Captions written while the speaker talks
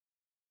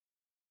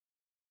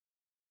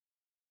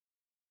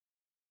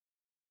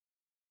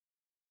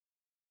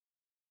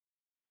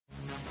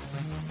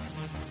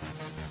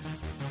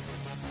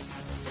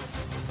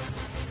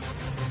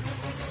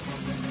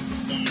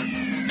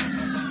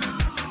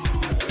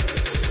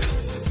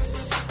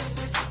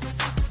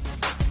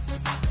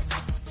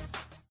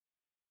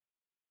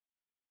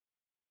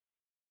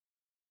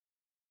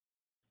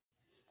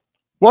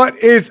What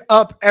is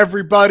up,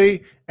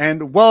 everybody,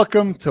 and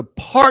welcome to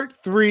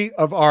part 3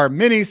 of our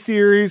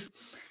mini-series,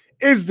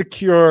 Is the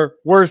Cure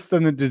Worse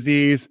Than the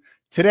Disease?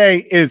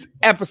 Today is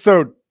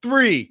episode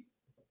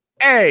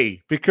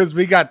 3A, because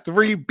we got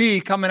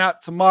 3B coming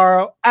out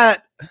tomorrow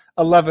at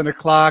 11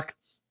 o'clock.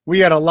 We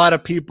had a lot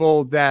of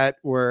people that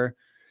were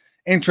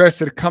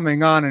interested in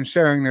coming on and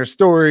sharing their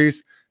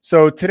stories.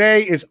 So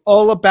today is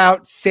all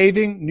about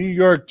saving New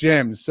York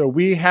gyms. So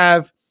we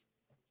have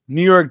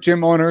New York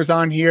gym owners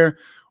on here.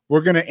 We're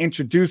going to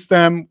introduce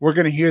them. We're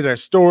going to hear their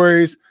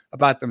stories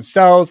about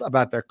themselves,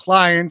 about their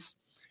clients.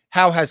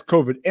 How has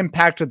COVID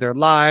impacted their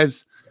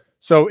lives?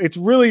 So it's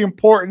really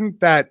important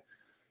that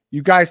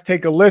you guys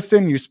take a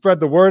listen. You spread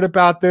the word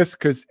about this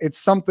because it's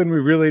something we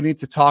really need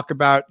to talk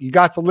about. You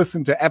got to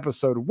listen to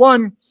episode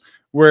 1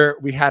 where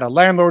we had a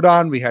landlord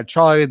on. We had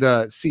Charlie,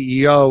 the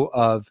CEO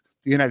of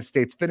the United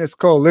States Fitness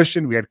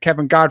Coalition. We had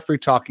Kevin Godfrey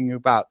talking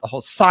about the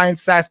whole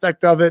science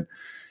aspect of it.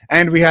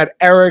 And we had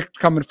Eric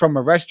coming from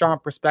a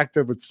restaurant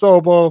perspective with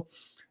Sobel.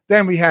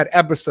 Then we had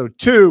episode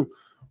 2,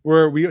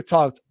 where we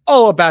talked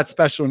all about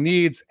special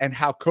needs and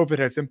how COVID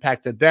has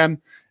impacted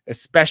them,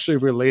 especially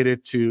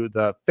related to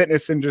the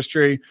fitness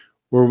industry,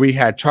 where we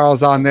had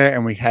Charles on there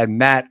and we had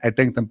Matt. I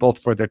thank them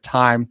both for their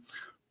time.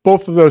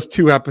 Both of those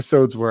 2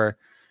 episodes were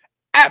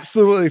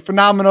absolutely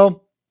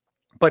phenomenal.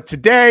 But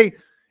today,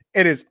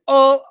 it is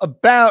all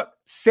about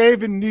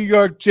saving New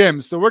York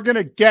gyms. So we're going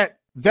to get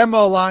them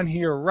all on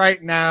here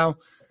right now.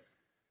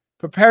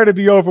 Prepare to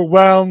be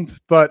overwhelmed,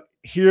 but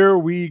here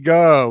we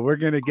go. We're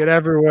going to get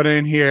everyone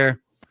in here.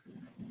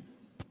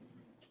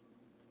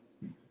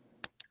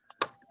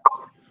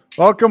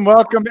 Welcome,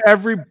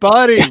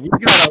 everybody. We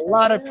got a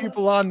lot of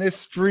people on this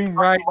stream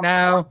right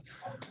now.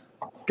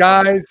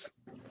 Guys,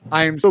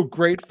 I am so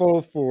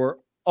grateful for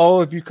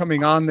all of you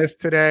coming on this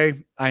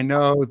today. I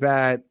know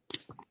that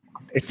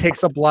it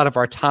takes up a lot of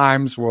our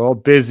times. We're all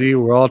busy.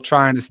 We're all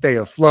trying to stay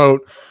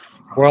afloat.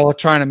 We're all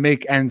trying to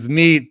make ends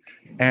meet.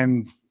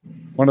 And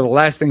one of the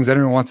last things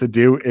anyone wants to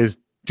do is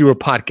do a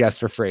podcast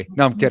for free.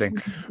 No, I'm kidding.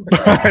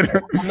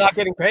 I'm not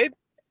getting paid?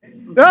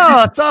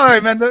 No, sorry,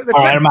 man. The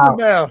check in the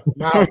mail.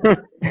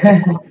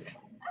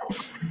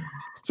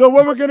 So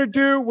what we're going to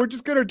do, we're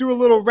just going to do a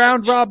little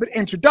round robin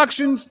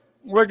introductions.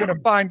 We're going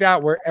to find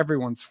out where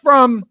everyone's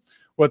from,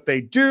 what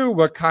they do,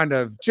 what kind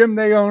of gym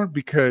they own,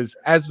 because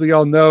as we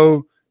all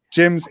know,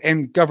 gyms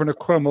in Governor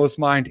Cuomo's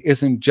mind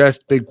isn't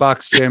just big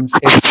box gyms.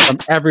 It's from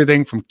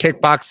everything from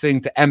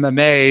kickboxing to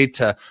MMA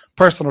to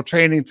personal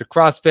training to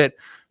CrossFit.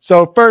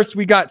 So first,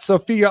 we got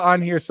Sophia on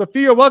here.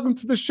 Sophia, welcome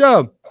to the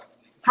show.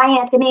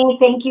 Hi, Anthony.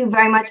 Thank you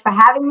very much for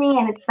having me,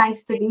 and it's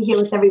nice to be here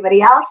with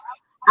everybody else.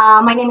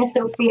 My name is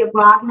Sophia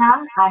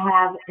Brogna. I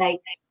have a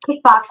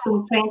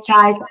kickboxing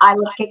franchise, I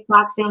Love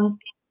Kickboxing,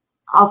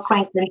 of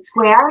Franklin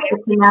Square.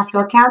 It's in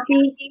Nassau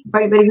County, for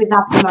everybody who's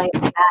not familiar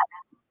with that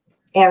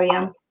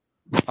area.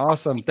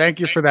 Awesome. Thank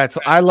you for that.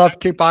 So I Love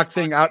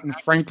Kickboxing out in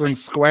Franklin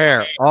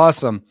Square.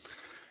 Awesome.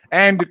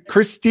 And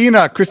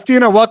Christina,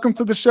 welcome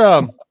to the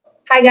show.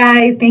 Hi,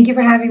 guys. Thank you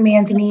for having me,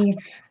 Anthony.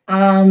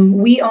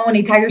 We own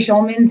a Tiger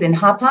Showman's in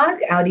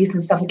Hauppauge out east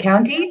in Suffolk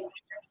County.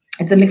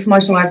 It's a mixed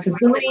martial arts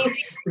facility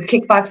with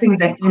kickboxing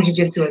and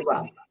jiu-jitsu as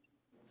well.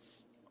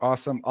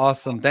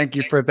 Awesome. Thank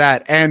you for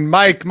that. And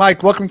Mike,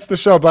 welcome to the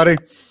show, buddy.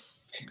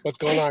 What's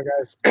going on,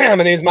 guys?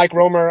 My name is Mike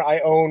Romer. I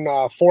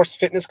own Force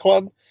Fitness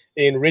Club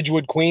in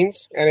Ridgewood,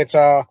 Queens, and it's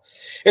a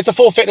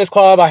full fitness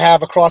club. I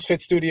have a CrossFit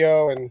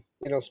studio and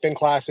spin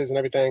classes and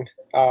everything.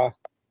 So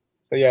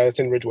yeah, it's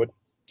in Ridgewood.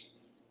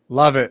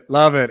 Love it.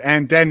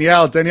 And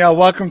Danielle,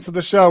 welcome to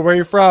the show. Where are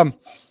you from?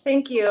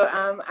 Thank you.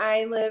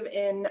 I live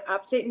in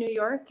upstate New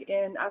York,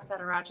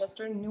 outside of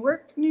Rochester,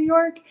 Newark, New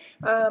York.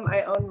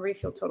 I own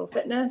Refuel Total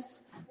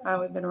Fitness.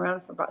 We've been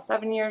around for about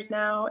 7 years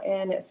now,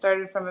 and it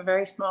started from a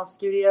very small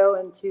studio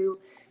into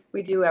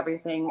we do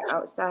everything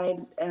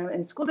outside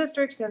in school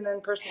districts, and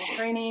then personal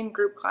training,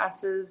 group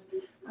classes,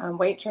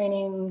 weight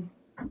training,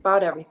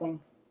 about everything.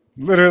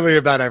 Literally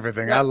about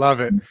everything. Yep. I love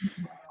it.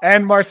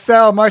 And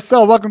Marcel,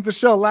 welcome to the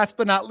show. Last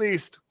but not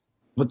least.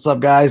 What's up,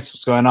 guys?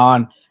 What's going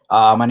on?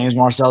 My name is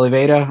Marcel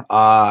Oliveira.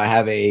 I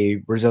have a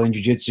Brazilian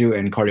Jiu-Jitsu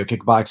and cardio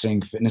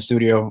kickboxing fitness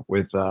studio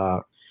with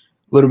a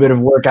little bit of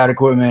workout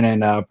equipment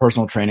and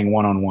personal training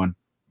one-on-one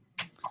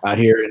out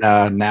here in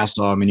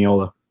Nassau,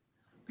 Mineola.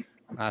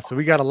 So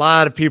we got a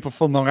lot of people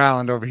from Long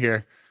Island over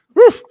here.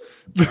 Woo!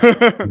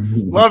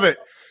 Love it.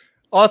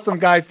 Awesome,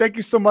 guys. Thank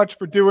you so much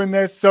for doing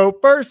this. So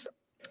first,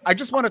 I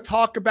just want to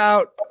talk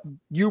about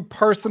you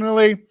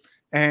personally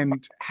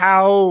and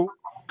how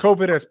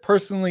COVID has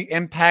personally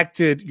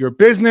impacted your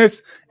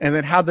business, and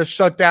then how the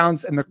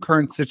shutdowns and the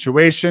current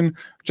situation.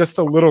 Just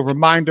a little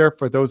reminder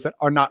for those that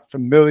are not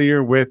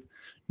familiar with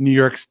New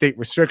York State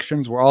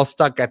restrictions. We're all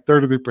stuck at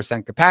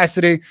 33%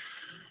 capacity.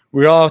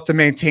 We all have to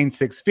maintain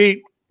 6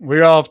 feet.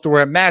 we all have to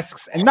wear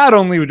masks. And not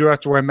only do we have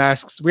to wear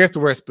masks, we have to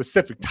wear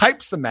specific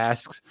types of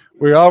masks.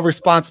 We're all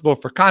responsible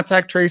for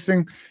contact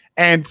tracing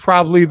and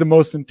probably the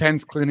most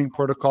intense cleaning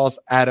protocols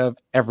out of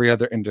every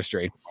other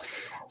industry.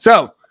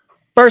 So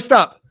first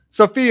up,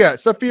 Sophia,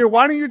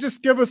 why don't you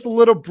just give us a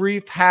little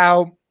brief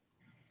how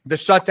the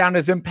shutdown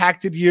has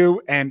impacted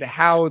you and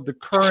how the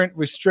current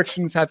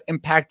restrictions have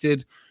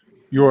impacted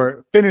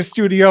your fitness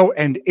studio,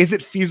 and is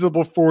it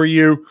feasible for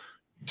you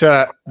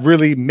to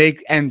really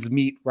make ends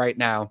meet right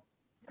now?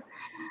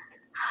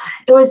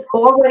 It was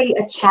already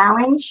a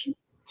challenge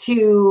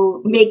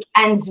to make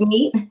ends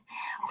meet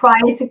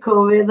prior to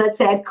COVID.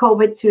 Let's add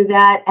COVID to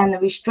that and the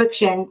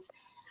restrictions.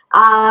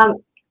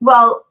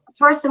 Well,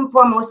 first and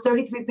foremost,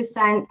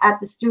 33% at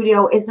the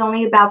studio is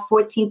only about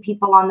 14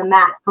 people on the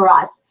mat for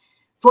us.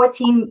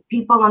 14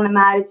 people on the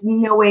mat is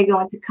no way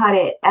going to cut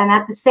it. And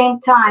at the same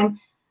time,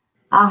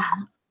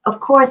 of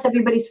course,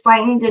 everybody's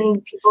frightened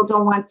and people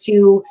don't want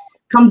to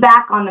come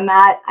back on the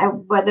mat.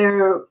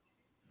 Whether,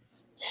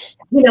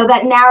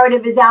 that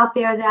narrative is out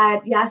there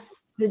that,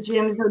 yes, the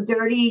gyms are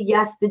dirty.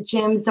 Yes, the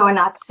gyms are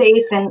not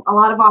safe. And a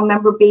lot of our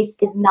member base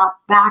is not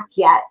back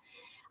yet.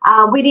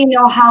 We didn't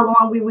know how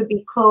long we would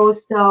be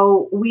closed.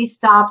 So we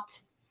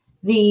stopped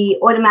the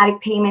automatic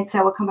payments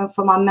that were coming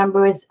from our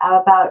members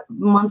about a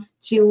month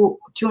to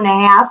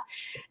 2.5.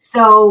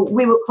 So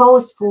we were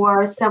closed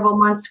for several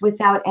months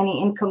without any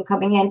income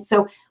coming in.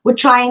 So we're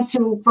trying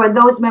to, for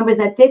those members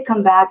that did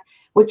come back,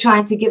 we're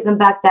trying to give them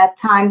back that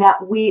time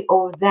that we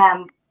owe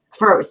them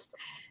first.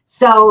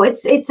 So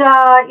it's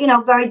a,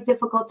 very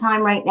difficult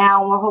time right now.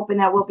 And we're hoping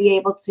that we'll be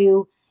able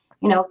to,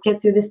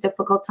 get through this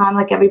difficult time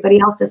like everybody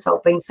else is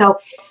hoping. So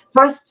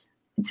first,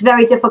 it's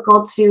very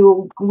difficult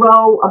to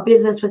grow a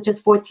business with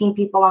just 14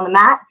 people on the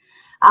mat.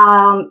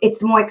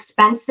 It's more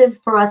expensive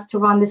for us to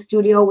run the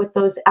studio with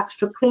those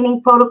extra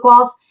cleaning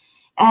protocols.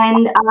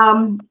 And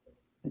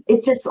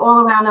it's just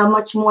all around a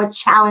much more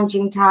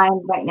challenging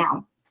time right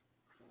now.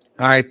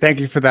 All right. Thank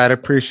you for that. I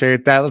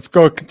appreciate that. Let's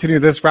go continue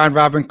this round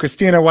robin.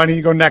 Christina, why don't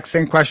you go next?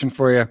 Same question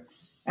for you.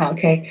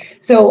 Okay.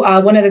 So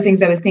one of the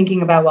things I was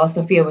thinking about while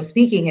Sophia was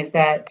speaking is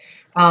that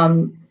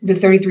the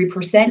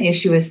 33%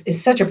 issue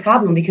is such a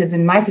problem because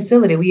in my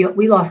facility,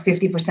 we lost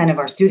 50% of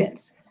our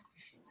students.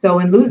 So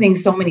in losing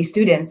so many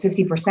students,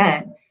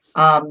 50%,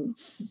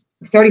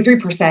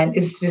 33%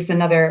 is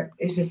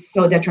just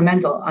so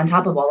detrimental on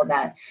top of all of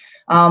that.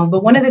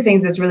 But one of the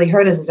things that's really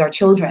hurt us is our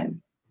children.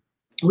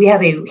 We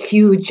have a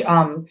huge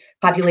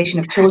population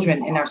of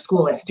children in our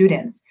school as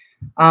students.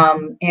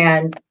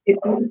 And it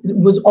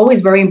was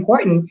always very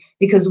important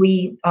because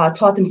we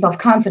taught them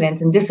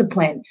self-confidence and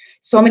discipline.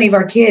 So many of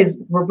our kids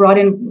were brought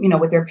in,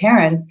 with their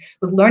parents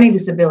with learning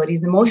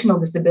disabilities, emotional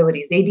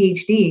disabilities,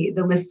 ADHD,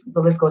 the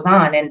list goes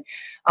on. And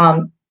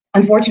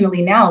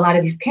unfortunately now a lot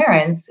of these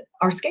parents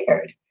are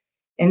scared.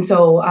 And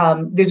so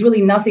there's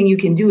really nothing you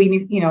can do,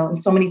 and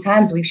so many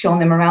times we've shown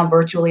them around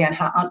virtually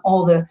on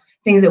all the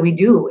things that we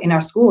do in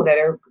our school that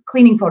are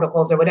cleaning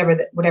protocols or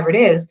whatever it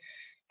is,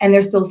 and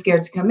they're still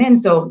scared to come in.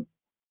 So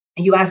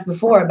you asked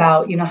before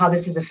about, how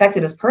this has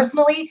affected us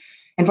personally.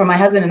 And for my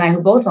husband and I, who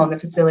both own the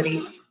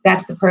facility,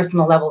 that's the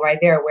personal level right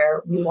there,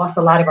 where we lost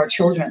a lot of our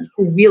children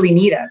who really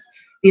need us.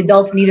 The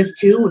adults need us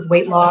too, with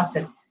weight loss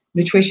and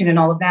nutrition and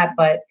all of that.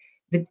 But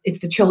it's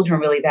the children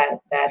really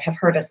that have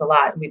hurt us a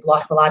lot. We've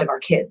lost a lot of our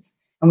kids,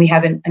 and we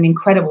have an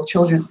incredible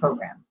children's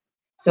program.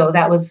 So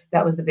that was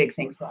the big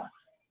thing for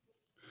us.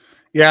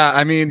 Yeah,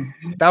 I mean,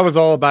 that was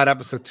all about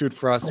episode 2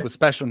 for us with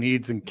special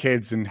needs and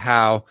kids and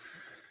how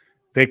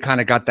they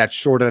kind of got that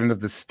short end of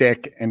the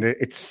stick. And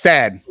it's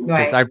sad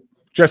because I,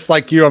 just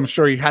like you, I'm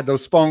sure you had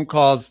those phone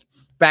calls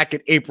back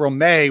in April,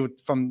 May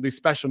from these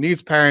special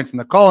needs parents, and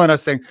they're calling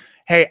us saying,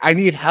 hey, I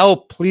need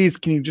help. Please,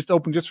 can you just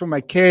open just for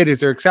my kid? Is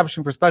there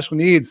exception for special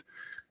needs?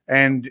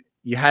 And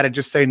you had to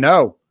just say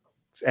no.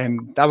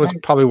 And that was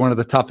probably one of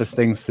the toughest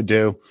things to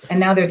do. And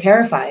now they're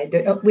terrified.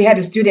 We had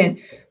a student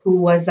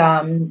who was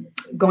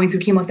going through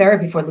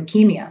chemotherapy for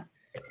leukemia.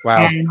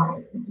 Wow. And,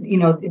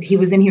 he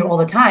was in here all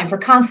the time for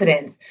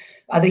confidence.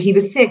 That he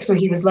was sick, so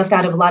he was left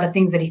out of a lot of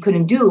things that he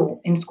couldn't do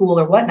in school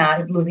or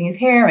whatnot, losing his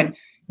hair. And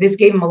this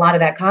gave him a lot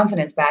of that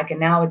confidence back. And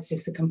now it's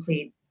just a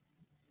complete,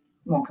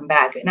 won't come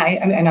back. And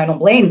I don't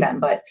blame them,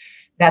 but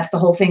that's the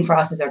whole thing for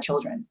us as our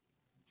children.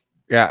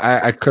 Yeah,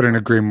 I couldn't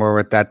agree more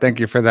with that. Thank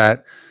you for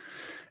that.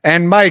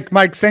 And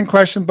Mike, same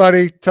question,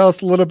 buddy. Tell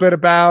us a little bit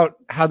about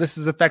how this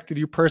has affected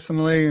you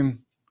personally, and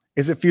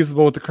is it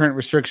feasible with the current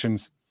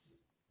restrictions?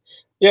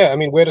 Yeah, I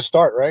mean, where to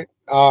start, right?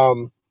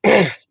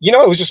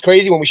 It was just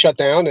crazy when we shut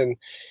down, and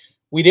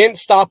we didn't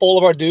stop all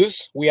of our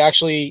dues. We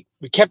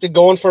kept it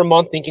going for a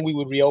month thinking we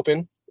would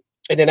reopen.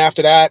 And then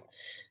after that,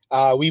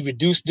 we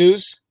reduced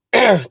dues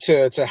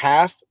to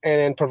half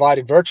and then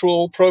provided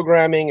virtual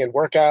programming and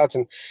workouts.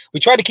 And we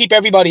tried to keep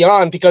everybody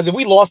on, because if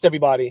we lost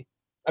everybody,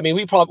 I mean,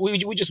 we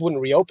just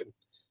wouldn't reopen.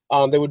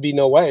 There would be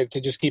no way to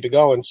just keep it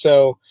going.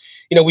 So,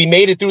 we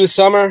made it through the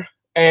summer.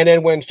 And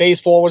then when phase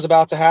 4 was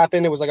about to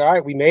happen, it was like, all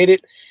right, we made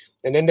it.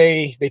 And then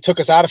they took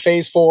us out of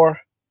phase 4.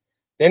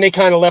 Then they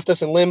kind of left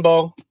us in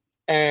limbo.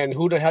 And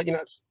who the hell,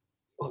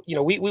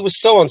 we were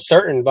so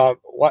uncertain about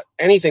what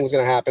anything was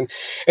going to happen.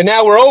 And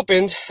now we're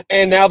opened,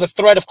 and now the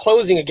threat of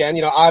closing again,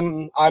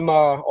 I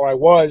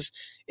was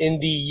in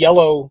the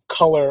yellow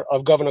color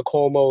of Governor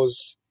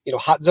Cuomo's,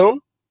 hot zone.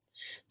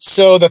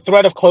 So the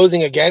threat of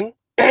closing again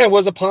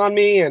was upon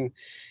me, and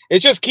it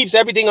just keeps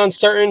everything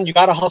uncertain. You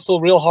got to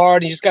hustle real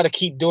hard, and you just got to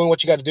keep doing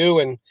what you got to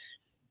do,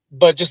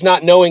 but just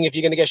not knowing if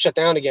you're going to get shut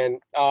down again.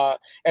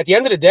 At the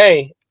end of the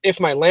day, if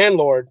my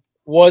landlord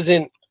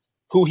wasn't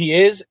who he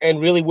is and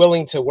really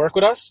willing to work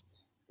with us,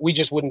 we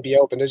just wouldn't be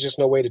open. There's just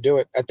no way to do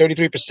it. At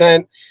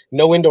 33%,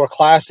 no indoor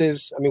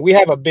classes. I mean, we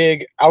have a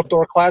big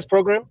outdoor class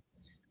program,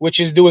 which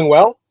is doing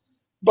well.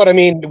 But, I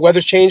mean, the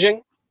weather's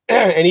changing.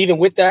 And even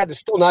with that, there's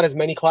still not as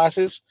many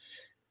classes,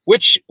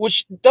 which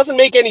doesn't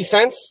make any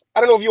sense.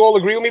 I don't know if you all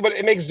agree with me, but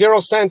it makes zero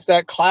sense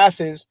that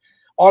classes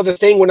are the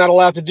thing we're not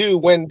allowed to do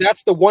when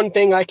that's the one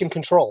thing I can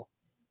control.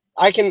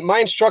 My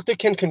instructor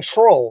can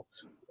control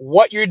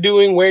what you're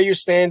doing, where you're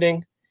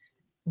standing,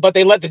 but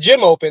they let the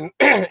gym open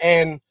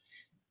and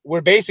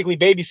we're basically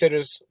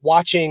babysitters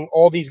watching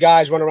all these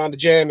guys run around the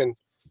gym. And,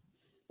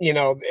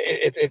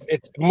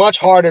 it's much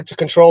harder to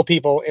control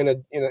people in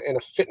a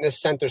fitness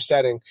center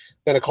setting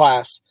than a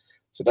class.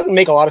 So it doesn't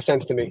make a lot of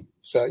sense to me.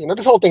 So,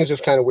 this whole thing is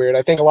just kind of weird.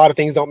 I think a lot of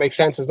things don't make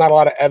sense. There's not a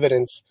lot of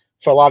evidence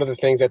for a lot of the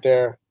things that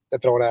they're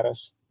throwing at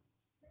us.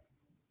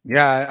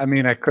 Yeah, I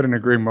mean, I couldn't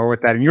agree more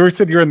with that. And you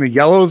said you're in the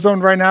yellow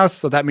zone right now,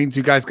 so that means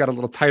you guys got a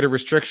little tighter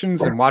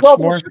restrictions and watch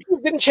more.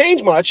 It didn't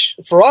change much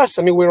for us.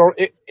 I mean,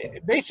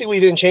 it basically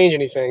didn't change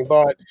anything,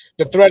 but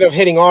the threat of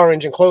hitting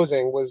orange and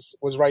closing was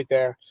right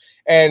there.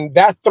 And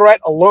that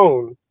threat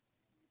alone,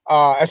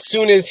 as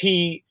soon as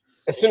he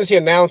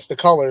announced the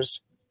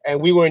colors and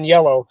we were in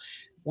yellow,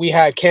 we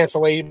had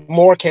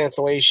more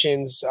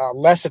cancellations,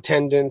 less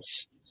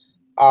attendance.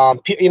 And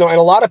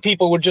a lot of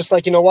people were just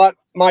like, you know what,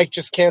 Mike,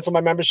 just cancel my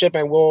membership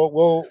and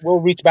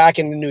we'll reach back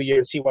in the new year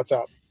and see what's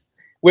up,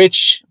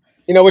 which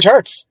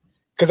hurts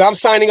because I'm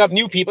signing up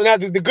new people. Now,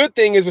 the good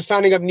thing is we're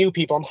signing up new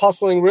people. I'm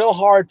hustling real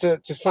hard to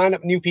sign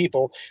up new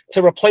people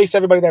to replace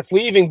everybody that's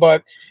leaving,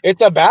 but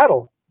it's a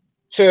battle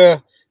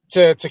to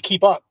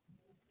keep up,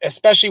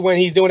 especially when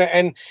he's doing it.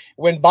 And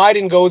when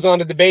Biden goes on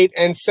to debate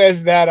and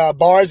says that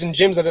bars and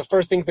gyms are the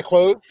first things to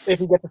close if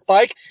he gets a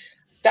spike,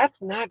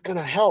 that's not going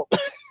to help.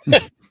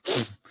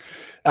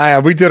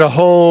 We did a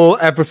whole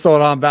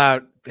episode on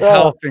about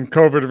health and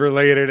COVID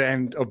related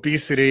and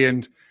obesity,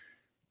 and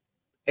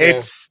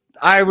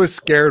I was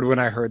scared when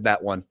I heard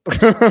that one.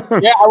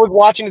 Yeah, I was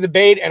watching the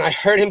debate and I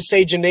heard him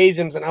say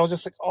gymnasiums, and I was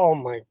just like, "Oh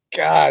my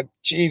God,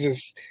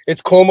 Jesus!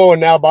 It's Cuomo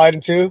and now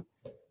Biden too."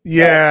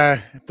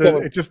 Yeah,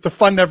 it's just the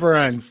fun never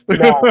ends.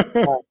 No.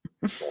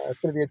 It's going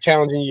to be a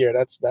challenging year.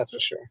 That's for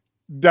sure.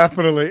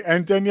 Definitely.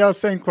 And Danielle,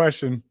 same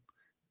question.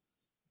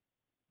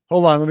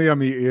 Hold on, let me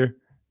unmute you.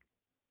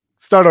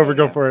 Start over.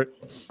 Go for it.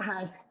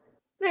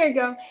 There you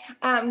go.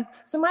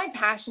 So my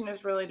passion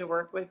is really to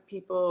work with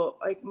people.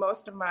 Like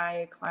most of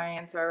my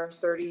clients are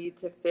 30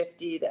 to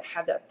 50 that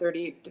have that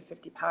 30 to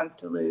 50 pounds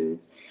to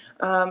lose.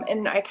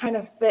 And I kind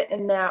of fit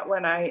in that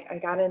when I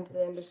got into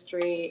the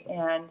industry.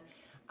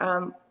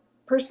 And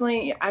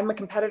personally, I'm a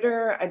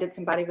competitor. I did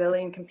some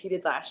bodybuilding,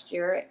 competed last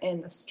year,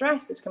 and the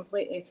stress has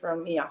completely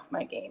thrown me off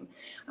my game.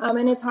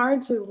 And it's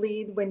hard to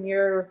lead when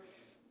you're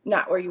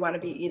not where you want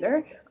to be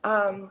either.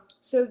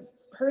 So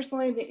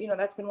personally,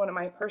 that's been one of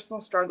my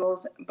personal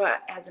struggles,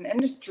 but as an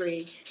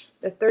industry,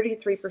 the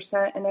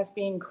 33% and us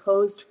being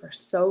closed for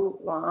so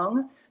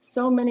long,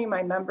 so many of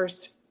my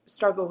members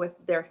struggle with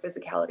their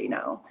physicality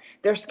now.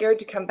 They're scared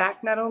to come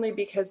back, not only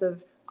because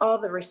of all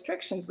the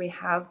restrictions we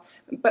have,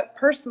 but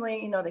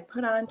personally, they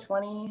put on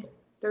 20,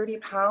 30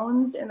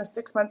 pounds in a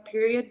 6-month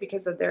period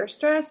because of their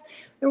stress.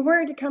 They're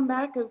worried to come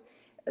back of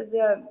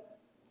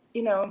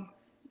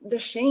the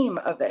shame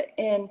of it.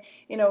 And,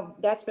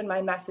 that's been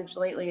my message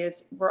lately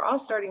is we're all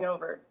starting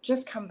over.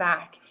 Just come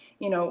back,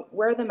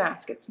 wear the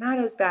mask. It's not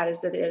as bad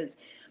as it is.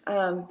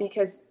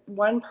 Because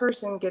one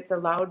person gets a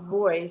loud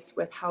voice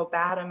with how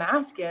bad a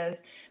mask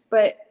is,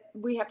 but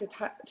we have to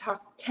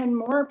talk 10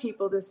 more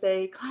people to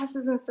say class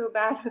isn't so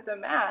bad with a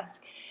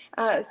mask.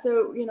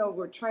 So,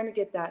 we're trying to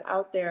get that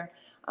out there.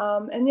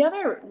 And the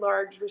other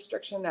large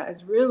restriction that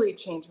has really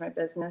changed my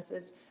business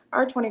is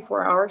our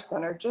 24-hour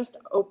center just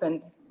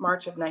opened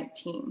March of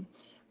 19.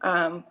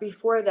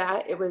 Before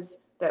that,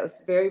 that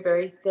was very,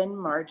 very thin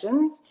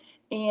margins.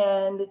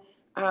 And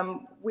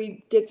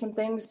we did some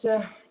things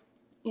to,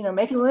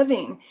 make a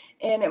living.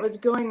 And it was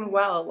going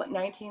well.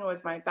 19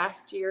 was my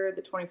best year.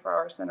 The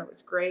 24-hour center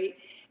was great.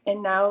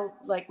 And now,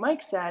 like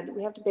Mike said,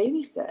 we have to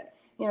babysit.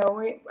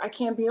 I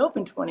can't be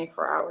open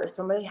 24 hours.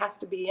 Somebody has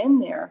to be in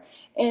there.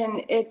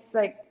 And it's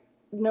like,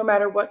 no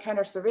matter what kind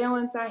of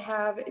surveillance I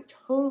have, it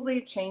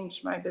totally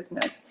changed my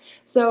business.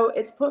 So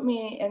it's put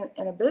me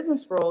in a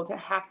business role to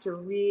have to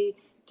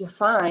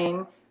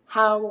redefine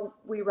how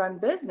we run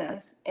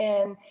business.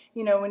 And,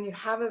 when you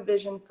have a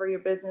vision for your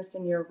business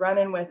and you're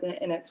running with it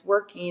and it's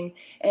working,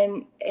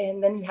 and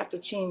then you have to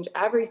change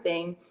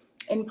everything.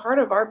 And part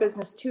of our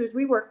business too is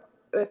we work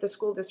with the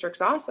school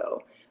districts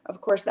also. Of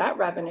course, that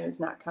revenue is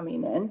not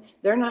coming in.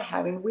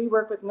 We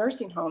work with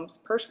nursing homes.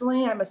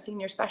 Personally, I'm a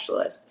senior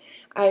specialist.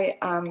 I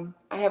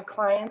have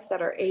clients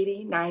that are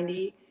 80,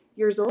 90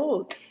 years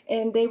old,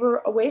 and they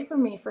were away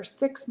from me for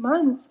 6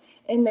 months,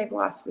 and they've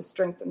lost the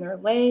strength in their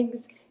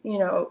legs.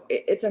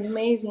 It's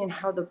amazing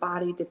how the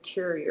body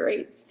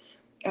deteriorates,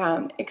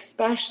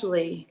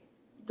 especially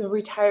the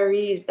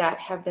retirees that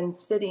have been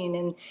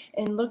sitting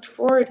and looked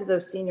forward to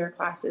those senior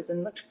classes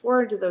and looked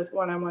forward to those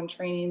one-on-one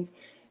trainings.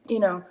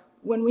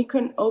 When we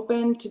couldn't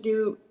open to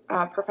do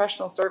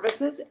professional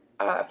services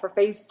for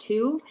phase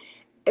 2,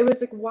 it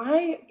was like,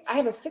 why? I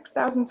have a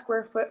 6,000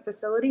 square foot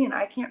facility and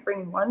I can't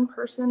bring one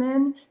person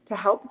in to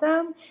help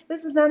them.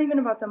 This is not even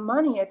about the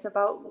money. It's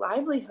about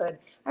livelihood.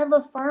 I have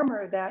a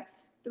farmer that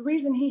the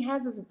reason he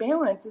has his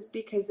balance is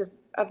because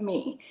of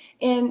me.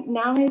 And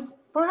now his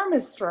farm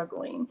is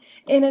struggling.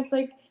 And it's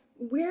like,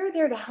 we're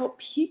there to help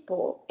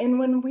people. And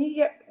when we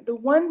get the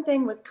one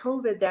thing with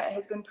COVID that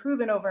has been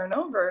proven over and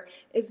over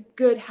is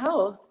good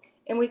health,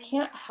 and we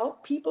can't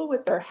help people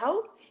with their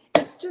health,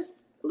 it's just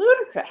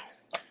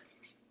ludicrous.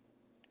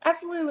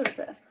 Absolutely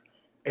ludicrous.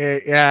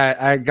 Yeah,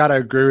 I gotta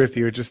agree with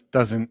you. It just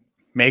doesn't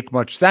make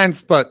much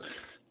sense, but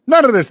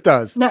none of this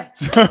does. No.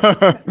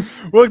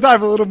 We'll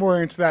dive a little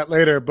more into that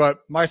later.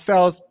 But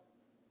Marcel,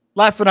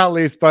 last but not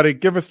least, buddy,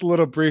 give us a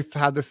little brief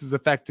how this has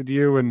affected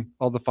you and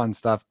all the fun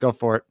stuff. Go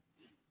for it.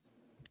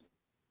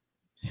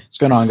 What's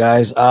going on,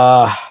 guys?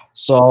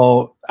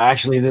 So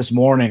actually this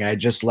morning I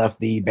just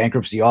left the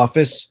bankruptcy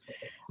office.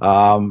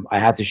 I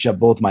had to shut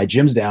both my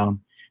gyms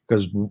down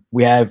because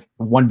we have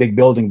one big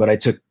building, but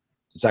it's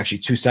actually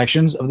 2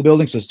 sections of the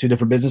building. So it's 2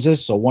 different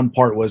businesses. So one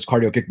part was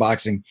cardio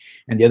kickboxing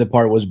and the other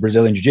part was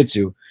Brazilian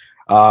jiu-jitsu.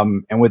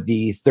 And with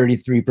the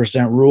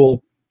 33%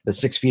 rule, the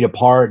 6 feet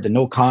apart, the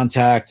no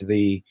contact,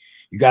 you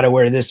got to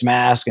wear this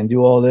mask and do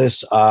all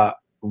this. While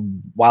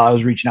I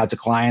was reaching out to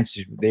clients,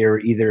 they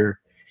were either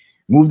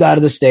moved out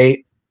of the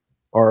state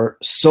or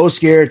so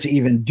scared to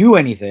even do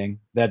anything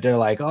that they're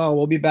like, oh,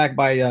 we'll be back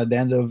by the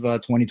end of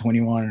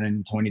 2021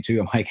 and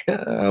 22. I'm like,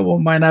 well,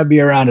 might not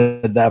be around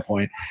at that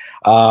point.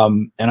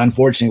 And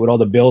unfortunately, with all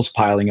the bills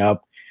piling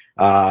up,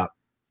 I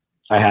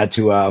had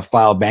to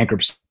file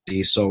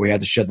bankruptcy. So we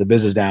had to shut the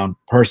business down,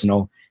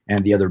 personal,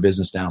 and the other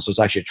business down. So it's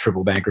actually a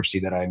triple bankruptcy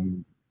that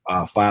I'm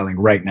filing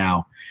right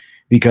now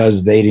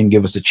because they didn't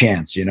give us a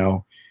chance,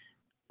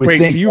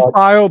 Wait, so you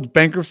filed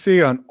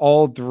bankruptcy on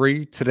all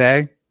 3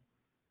 today?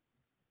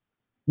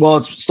 Well,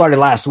 it started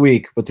last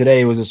week, but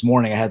today was this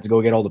morning. I had to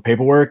go get all the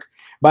paperwork.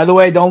 By the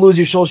way, don't lose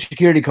your Social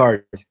Security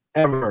card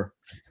ever.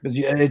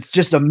 It's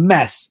just a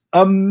mess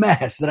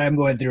that I'm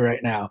going through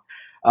right now.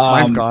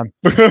 Mine's gone.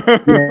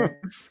 Yeah,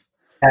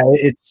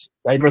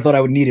 I never thought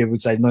I would need it,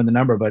 which I know the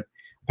number, but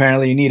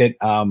apparently you need it.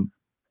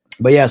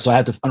 But yeah, so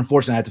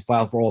unfortunately, I had to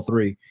file for all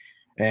 3.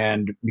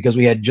 And because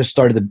we had just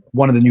started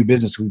one of the new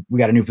business, we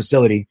got a new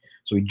facility.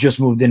 So we just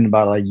moved in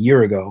about a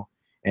year ago.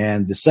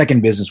 And the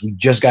second business, we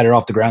just got it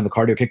off the ground, the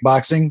cardio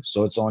kickboxing.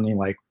 So it's only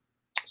like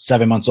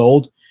 7 months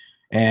old.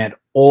 And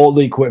all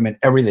the equipment,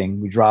 everything,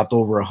 we dropped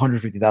over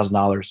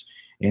 $150,000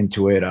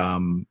 into it.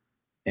 And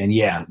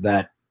yeah,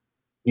 that,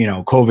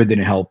 COVID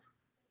didn't help.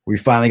 We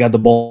finally got the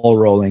ball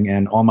rolling.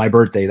 And on my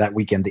birthday that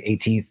weekend, the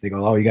 18th, they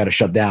go, oh, you got to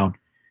shut down.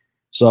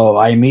 So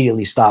I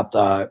immediately stopped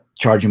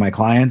charging my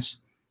clients.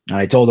 And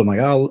I told them,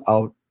 like,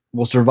 oh,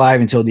 we'll survive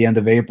until the end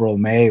of April,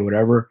 May,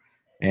 whatever.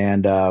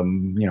 And,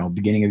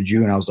 beginning of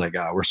June, I was like,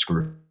 we're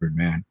screwed,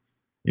 man.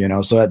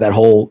 So that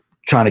whole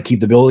trying to keep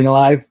the building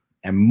alive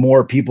and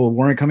more people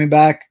weren't coming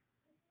back,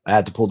 I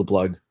had to pull the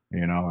plug,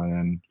 and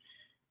then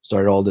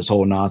started all this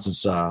whole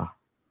nonsense of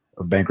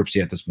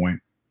bankruptcy at this point.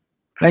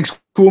 Thanks,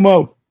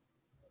 Kumo.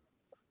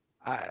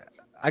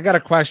 I got a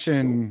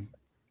question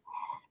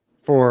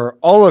for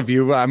all of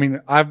you. I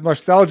mean,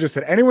 Marcel just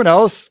said, anyone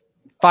else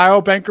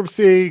file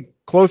bankruptcy,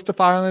 close to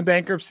filing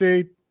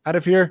bankruptcy out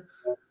of here?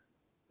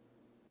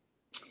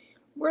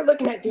 We're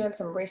looking at doing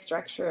some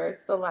restructure.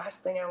 It's the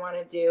last thing I want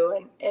to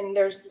do. And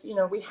there's,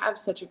 we have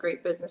such a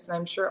great business, and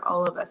I'm sure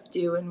all of us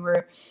do. And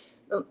we're,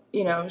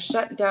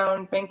 shut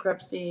down,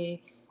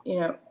 bankruptcy,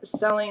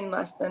 selling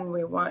less than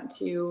we want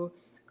to.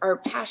 Our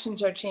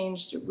passions are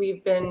changed.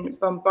 We've been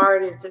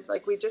bombarded. It's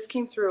like we just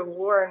came through a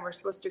war and we're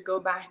supposed to go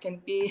back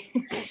and be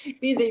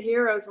the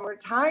heroes. And we're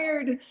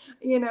tired.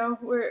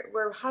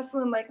 We're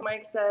hustling, like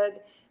Mike said.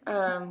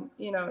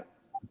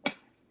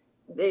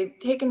 They've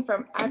taken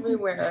from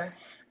everywhere.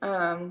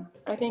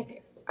 I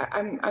think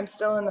I'm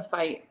still in the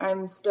fight.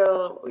 I'm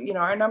still,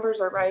 our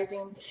numbers are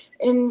rising.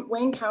 In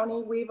Wayne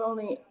County,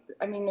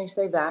 they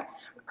say that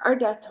our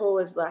death toll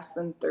is less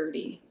than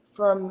 30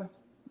 from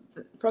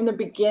the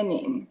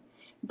beginning.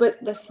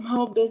 But the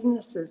small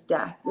businesses'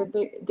 death,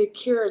 the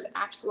cure is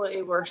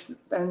absolutely worse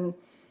than,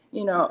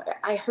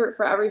 I hurt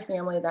for every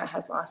family that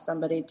has lost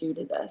somebody due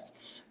to this.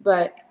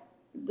 But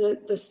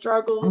the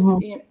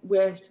struggles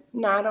with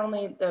not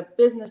only the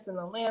business and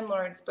the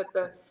landlords,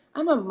 but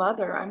I'm a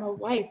mother, I'm a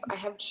wife, I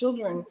have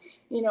children.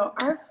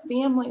 Our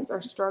families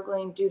are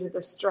struggling due to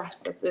the stress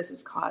that this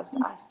has caused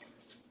us.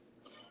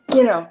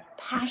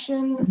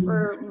 passion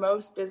for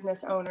most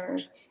business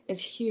owners is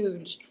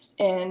huge,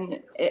 and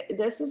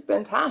this has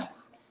been tough.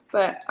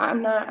 But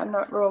I'm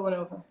not rolling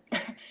over,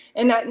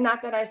 and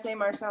not that I say,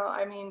 Marcel.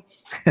 I mean,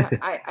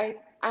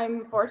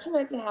 I'm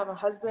fortunate to have a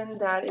husband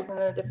that is in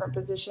a different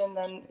position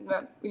than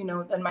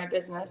my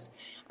business,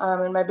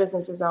 and my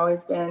business has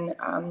always been,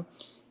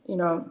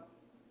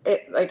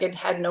 it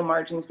had no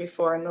margins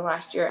before. In the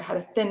last year, it had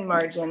a thin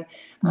margin,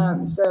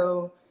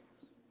 so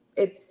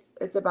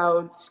it's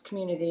about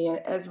community,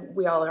 as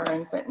we all are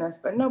in fitness.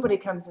 But nobody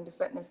comes into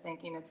fitness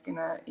thinking it's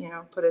gonna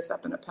put us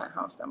up in a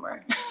penthouse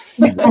somewhere.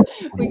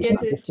 We get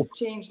to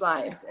change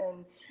lives,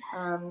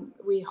 and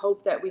we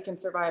hope that we can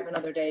survive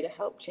another day to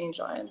help change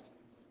lives.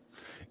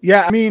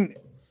 Yeah, I mean,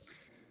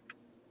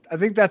 I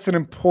think that's an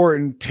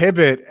important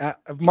tidbit.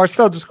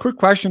 Marcel, just a quick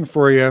question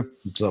for you.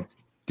 What's up?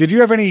 Did you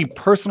have any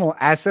personal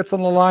assets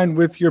on the line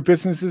with your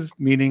businesses?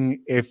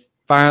 Meaning,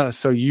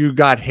 so you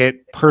got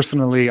hit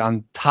personally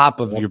on top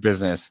of your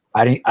business?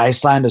 I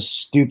signed a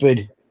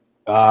stupid,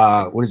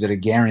 a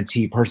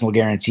guarantee, personal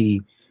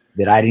guarantee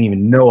that I didn't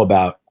even know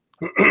about.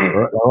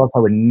 Or else I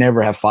would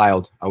never have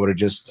filed. I would have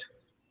just,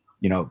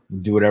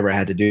 do whatever I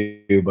had to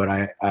do. But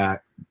I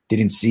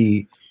didn't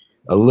see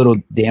a little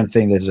damn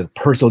thing that's a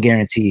personal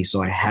guarantee,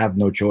 so I have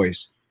no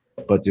choice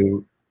but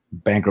to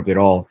bankrupt it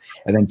all.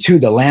 And then 2,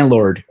 the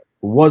landlord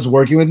was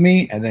working with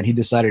me, and then he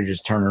decided to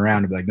just turn around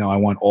and be like, no, I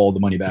want all the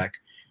money back.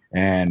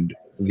 And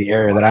the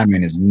area that I'm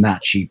in is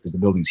not cheap because the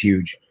building's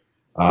huge.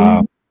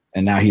 And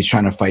now he's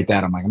trying to fight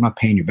that. I'm like, I'm not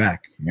paying you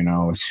back.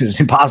 It's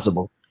just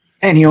impossible.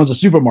 And he owns a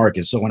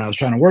supermarket. So when I was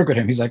trying to work with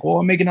him, he's like, well,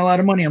 I'm making a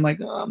lot of money. I'm like,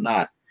 no, I'm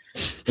not.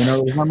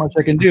 There's not much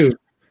I can do.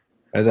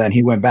 And then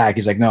he went back.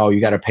 He's like, no, you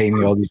got to pay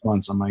me all these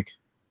months. I'm like,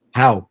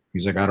 how?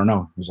 He's like, I don't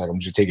know. He's like, I'm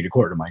just going to take you to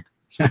court. I'm like,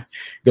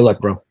 good luck,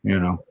 bro.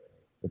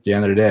 At the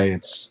end of the day,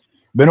 it's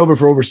been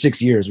for over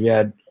 6 years. We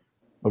had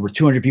over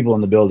 200 people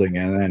in the building.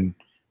 And then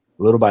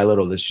little by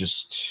little, this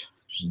just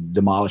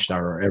demolished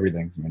our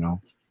everything,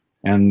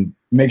 And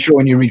make sure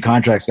when you read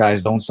contracts,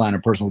 guys, don't sign a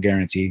personal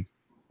guarantee.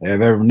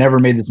 I've never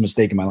made this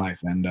mistake in my life.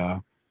 And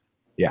now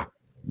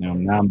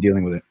I'm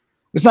dealing with it.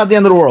 It's not the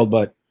end of the world,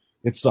 but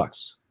it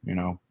sucks.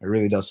 It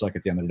really does suck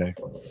at the end of the day.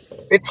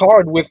 It's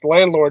hard with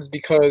landlords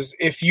because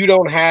if you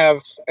don't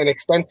have an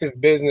extensive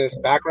business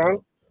background,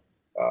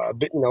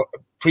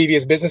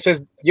 previous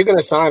businesses, you're going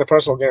to sign a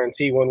personal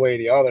guarantee one way or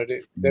the other.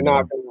 They're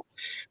not going to.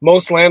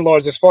 Most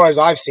landlords, as far as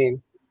I've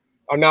seen,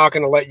 are not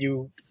going to let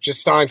you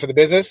just sign for the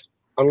business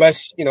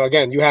unless,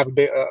 again, you have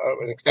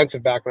an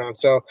extensive background.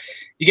 So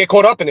you get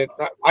caught up in it.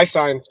 I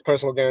signed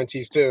personal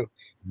guarantees too.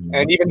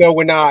 And even though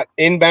we're not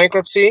in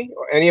bankruptcy,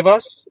 or any of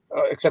us,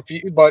 except for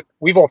you, but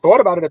we've all thought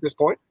about it at this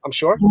point, I'm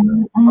sure.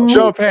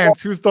 Show of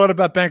hands, who's thought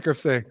about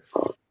bankruptcy?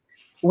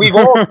 We've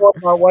all thought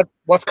about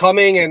what's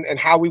coming and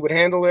how we would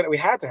handle it. We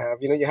had to have,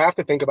 you have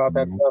to think about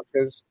that stuff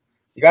because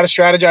you got to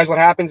strategize what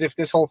happens if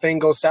this whole thing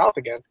goes south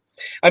again.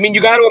 I mean,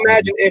 you got to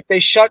imagine if they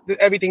shut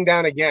everything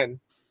down again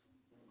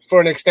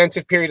for an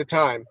extensive period of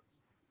time.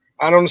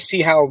 I don't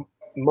see how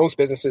most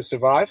businesses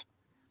survive.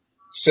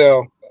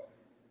 So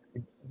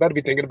better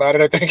be thinking about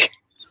it, I think.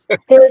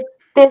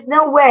 There's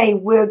no way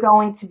we're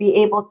going to be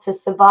able to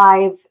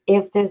survive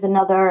if there's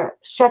another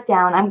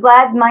shutdown. I'm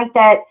glad, Mike,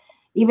 that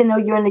even though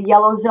you're in the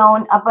yellow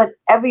zone, but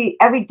every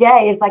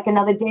day is like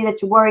another day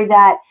that you worry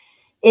that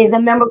is a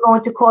member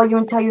going to call you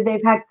and tell you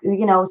they've had,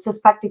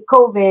 suspected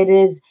COVID,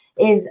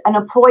 is an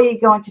employee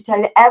going to tell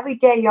you. Every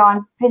day you're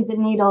on pins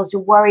and needles,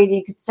 you're worried,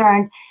 you're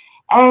concerned.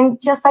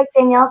 And just like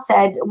Danielle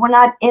said, we're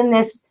not in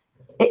this.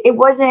 It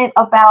wasn't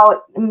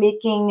about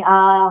making,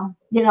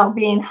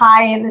 being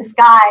high in the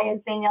sky, as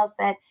Danielle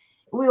said.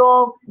 We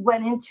all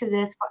went into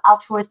this for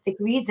altruistic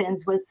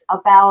reasons, was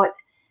about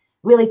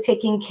really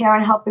taking care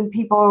and helping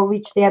people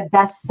reach their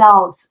best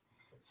selves.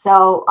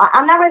 So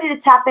I'm not ready to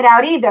tap it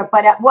out either,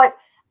 but at what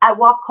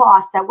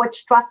cost, at what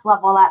stress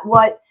level, at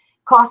what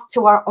cost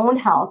to our own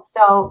health.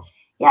 So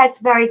yeah, it's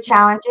very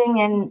challenging,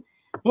 and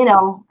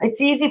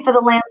it's easy for the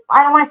land.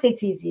 I don't want to say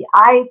it's easy.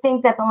 I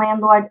think that the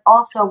landlord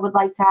also would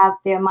like to have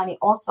their money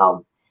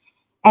also,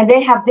 and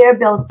they have their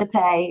bills to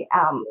pay.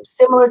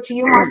 Similar to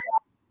you, Marcel,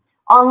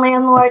 on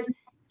landlord,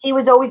 he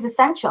was always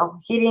essential.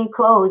 He didn't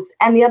close.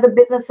 And the other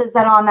businesses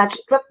that are on that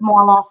strip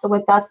mall also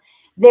with us,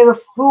 they were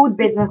food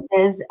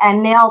businesses and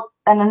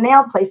a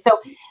nail place. So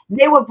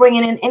they were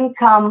bringing in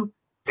income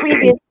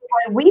previously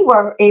when we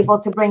were able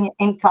to bring in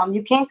income.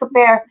 You can't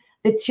compare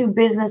the two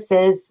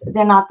businesses.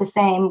 They're not the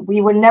same.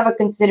 We were never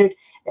considered,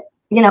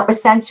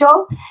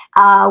 essential.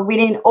 We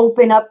didn't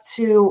open up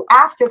to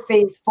after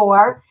phase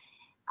 4.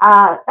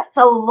 That's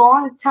a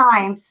long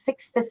time,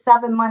 6 to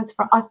 7 months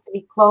for us to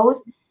be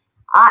closed.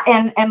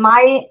 And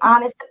my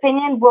honest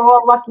opinion, we're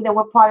all lucky that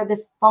we're part of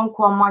this phone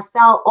call,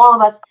 Marcel, all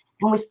of us,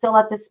 and we're still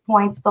at this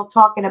point, still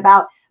talking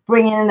about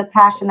bringing in the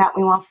passion that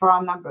we want for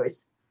our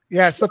members.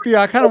 Yeah, Sophia,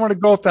 I kind of want to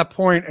go off that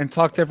point and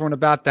talk to everyone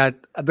about that.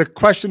 The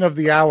question of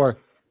the hour.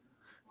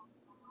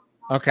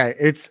 Okay,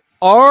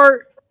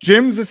 are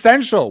gyms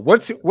essential?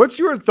 What's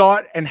your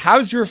thought, and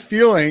how's your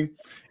feeling?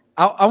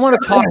 I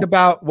want to talk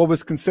about what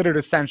was considered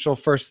essential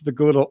first, the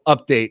little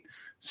update.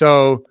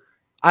 So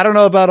I don't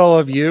know about all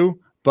of you,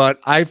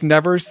 but I've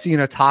never seen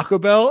a Taco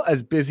Bell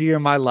as busy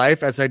in my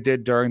life as I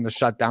did during the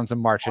shutdowns in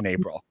March and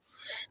April.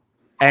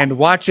 And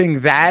watching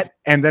that,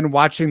 and then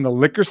watching the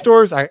liquor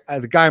stores,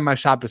 the guy in my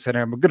shop is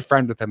sitting. I'm a good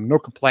friend with him, no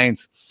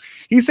complaints.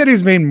 He said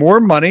he's made more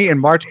money in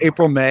March,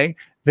 April, May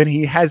than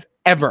he has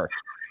ever.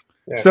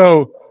 Yeah.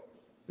 So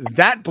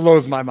that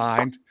blows my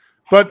mind.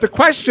 But the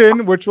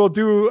question, which we'll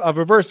do a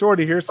reverse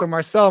order here. So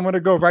Marcel, I'm going to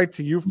go right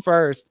to you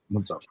first.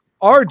 What's up?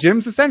 Are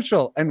gyms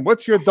essential? And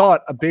what's your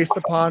thought based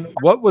upon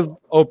what was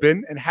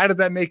open, and how did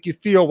that make you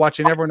feel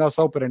watching everyone else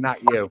open and not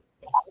you?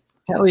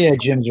 Hell yeah,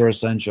 gyms are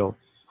essential.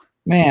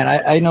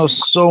 Man, I know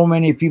so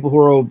many people who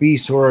are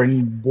obese who are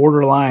in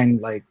borderline,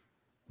 like,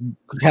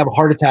 could have a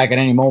heart attack at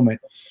any moment.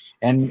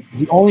 And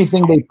the only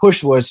thing they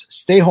pushed was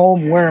stay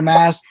home, wear a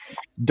mask,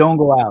 don't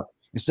go out.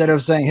 Instead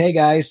of saying, hey,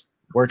 guys,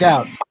 work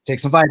out, take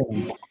some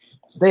vitamins,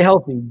 stay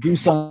healthy, do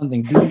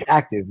something, be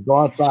active, go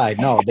outside.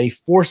 No, they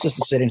forced us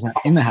to sit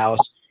in the house.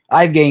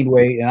 I've gained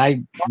weight, and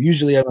I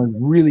usually am in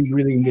really,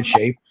 really in good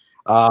shape.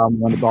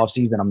 When it's off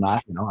season, I'm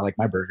not. I like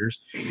my burgers.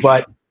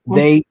 But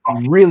they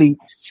really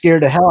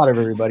scared the hell out of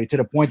everybody to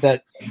the point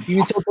that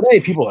even till today,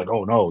 people are like,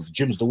 oh, no, the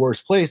gym's the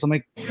worst place. I'm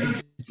like,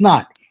 it's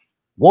not.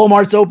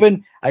 Walmart's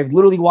open. I've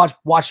literally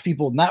watched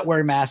people not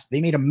wear masks. They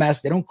made a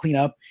mess. They don't clean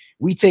up.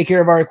 We take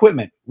care of our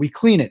equipment. We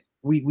clean it.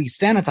 We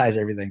sanitize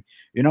everything,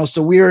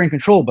 so we are in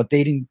control, but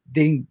they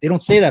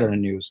don't say that on the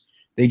news.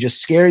 They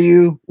just scare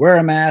you, wear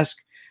a mask,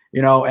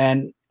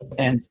 and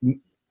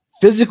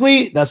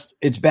physically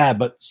it's bad,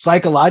 but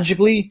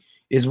psychologically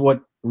is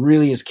what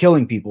really is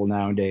killing people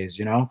nowadays,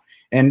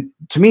 And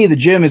to me, the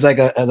gym is like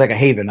a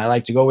haven. I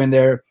like to go in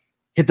there,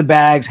 hit the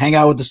bags, hang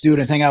out with the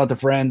students, hang out with the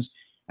friends.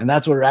 And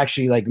that's what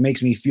actually like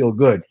makes me feel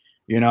good,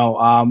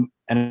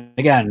 and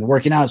again,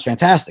 working out is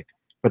fantastic,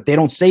 but they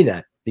don't say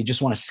that. They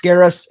just want to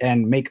scare us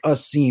and make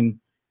us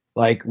seem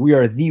like we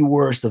are the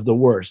worst of the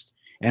worst.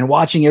 And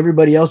watching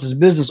everybody else's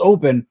business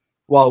open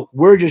while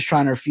we're just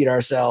trying to feed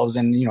ourselves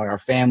and, our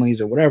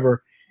families or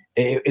whatever,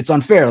 it's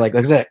unfair. Like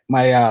I said,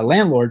 my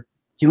landlord,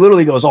 he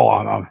literally goes, oh,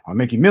 I'm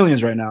making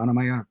millions right now. And I'm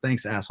like, oh,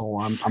 thanks, asshole.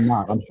 I'm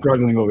not. I'm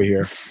struggling over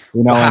here,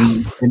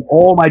 and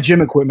all my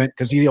gym equipment,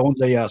 because he owns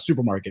a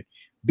supermarket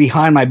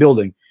behind my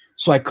building.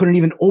 So I couldn't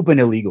even open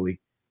illegally,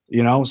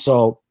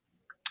 So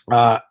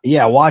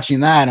watching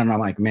that, and I'm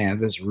like, man,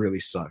 this really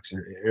sucks. It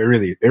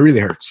really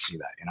hurts to see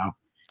that,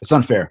 It's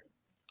unfair.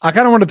 I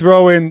kind of want to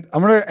throw in,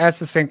 I'm going to ask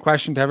the same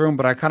question to everyone,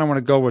 but I kind of want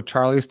to go what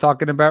Charlie's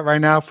talking about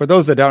right now. For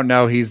those that don't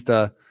know, he's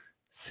the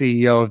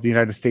CEO of the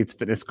United States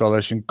Fitness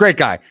Coalition. Great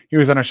guy. He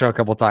was on our show a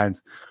couple of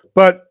times.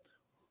 But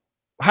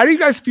how do you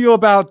guys feel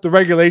about the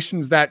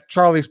regulations that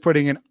Charlie's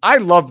putting in? I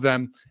love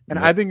them, and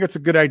I think it's a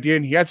good idea.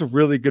 And he has a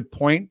really good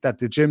point that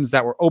the gyms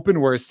that were open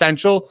were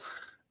essential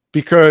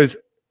because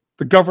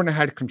the governor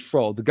had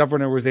control. The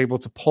governor was able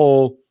to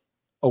pull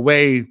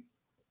away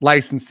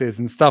licenses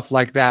and stuff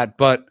like that.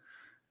 But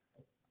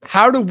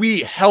how do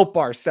we help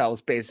ourselves,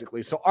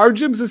 basically? So our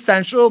gym's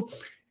essential,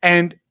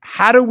 and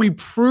how do we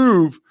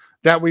prove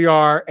that we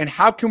are, and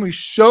how can we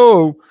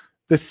show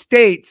the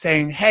state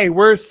saying, hey,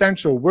 we're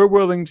essential, we're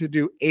willing to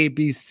do A,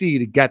 B, C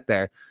to get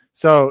there?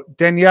 So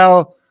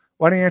Danielle,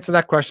 why don't you answer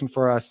that question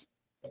for us?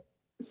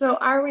 So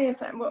are we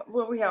essential?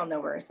 Well, we all know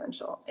we're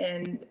essential.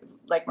 And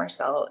like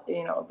Marcel,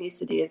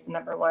 obesity is the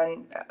number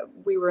one.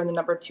 We were in the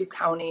number 2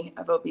 county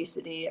of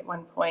obesity at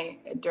one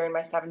point during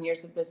my 7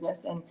 years of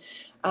business. And,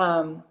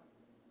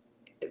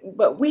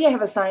 but we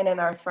have a sign in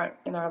our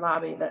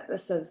lobby that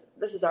this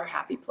is our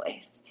happy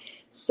place.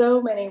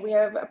 So many, we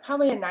have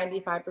probably a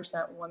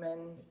 95%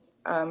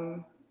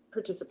 women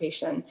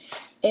participation.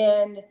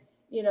 And,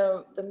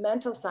 the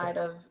mental side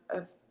of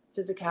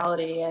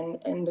physicality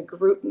and the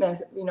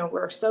groupness,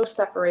 we're so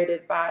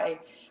separated by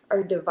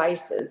our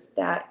devices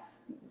that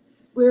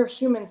we're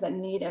humans that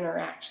need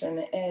interaction.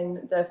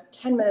 And the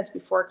 10 minutes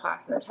before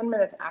class and the 10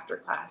 minutes after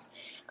class,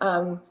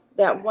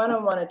 that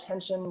one-on-one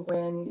attention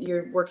when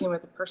you're working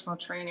with a personal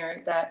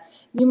trainer, that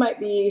you might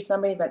be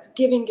somebody that's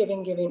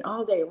giving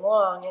all day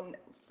long, and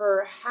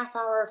for half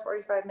hour,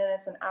 45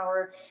 minutes, an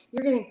hour,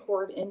 you're getting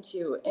poured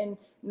into. And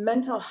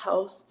mental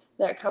health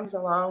that comes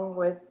along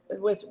with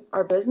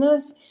our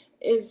business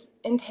is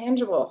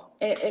intangible.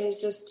 It is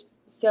just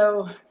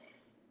so,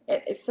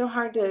 it's so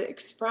hard to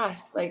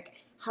express, like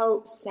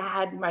how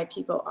sad my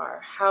people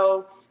are,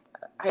 how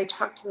I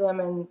talk to them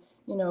and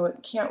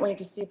can't wait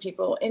to see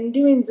people, and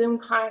doing Zoom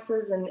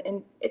classes,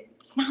 and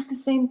it's not the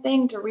same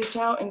thing to reach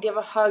out and give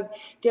a hug,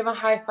 give a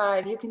high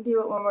five. You can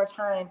do it one more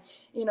time.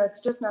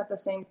 It's just not the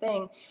same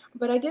thing.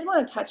 But I did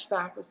want to touch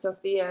back with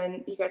Sophia,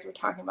 and you guys were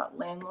talking about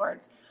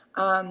landlords.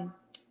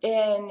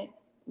 And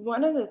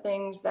one of the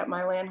things that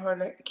my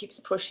landlord keeps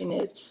pushing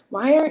is,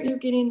 why aren't you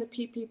getting the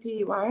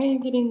PPP? Why aren't you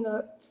getting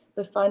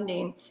the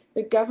funding?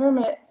 The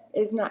government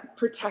is not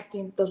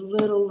protecting the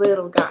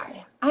little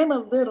guy. I'm a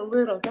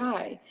little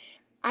guy.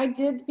 I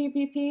did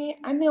PPP.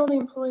 I'm the only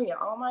employee.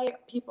 All my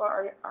people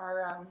are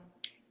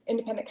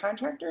independent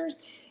contractors,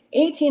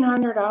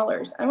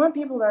 $1,800. I want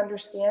people to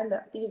understand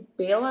that these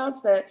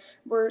bailouts that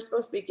we're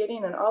supposed to be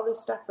getting and all this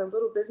stuff for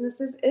little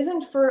businesses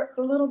isn't for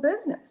the little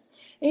business.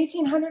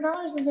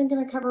 $1,800 isn't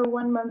going to cover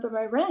 1 month of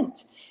my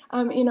rent,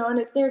 and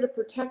it's there to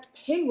protect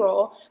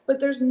payroll, but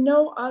there's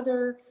no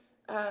other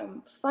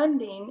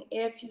funding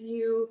if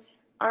you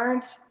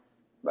aren't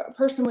a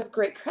person with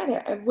great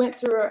credit. I went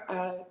through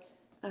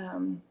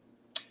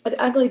an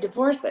ugly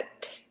divorce that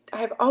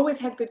I've always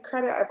had good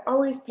credit. I've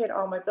always paid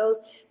all my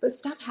bills, but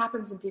stuff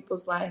happens in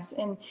people's lives.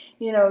 And,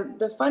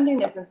 the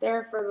funding isn't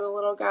there for the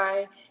little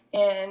guy.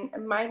 And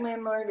my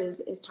landlord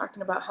is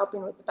talking about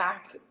helping with the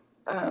back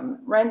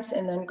rent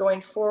and then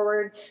going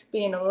forward,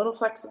 being a little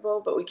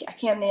flexible, but I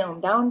can't nail him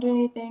down to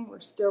anything.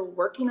 We're still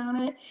working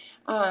on it.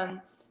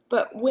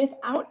 But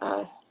without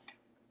us,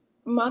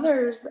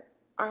 mothers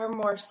are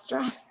more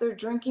stressed. They're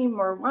drinking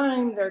more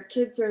wine. Their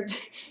kids are,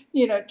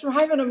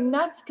 driving them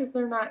nuts because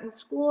they're not in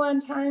school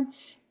on time.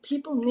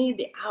 People need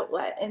the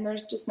outlet, and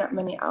there's just not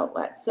many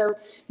outlets. So,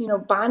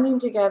 bonding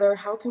together,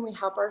 how can we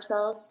help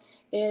ourselves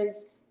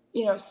is,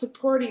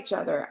 support each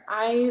other.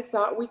 I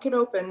thought we could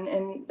open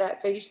in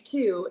that phase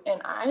 2, and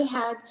I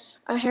had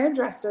a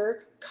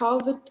hairdresser call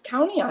the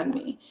county on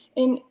me,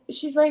 and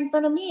she's right in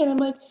front of me, and I'm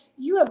like,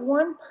 you have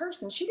one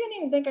person. She didn't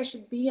even think I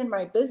should be in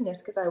my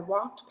business because I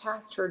walked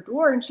past her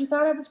door, and she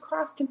thought I was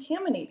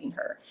cross-contaminating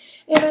her.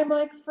 And I'm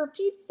like, for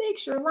Pete's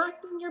sakes, you're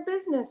locked in your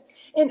business.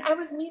 And I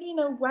was meeting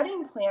a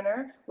wedding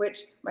planner, which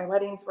my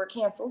weddings were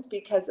canceled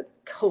because of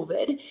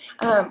COVID.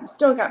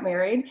 Still got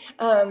married.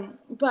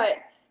 But,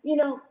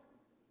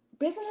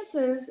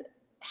 businesses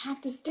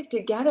have to stick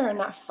together and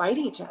not fight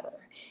each other,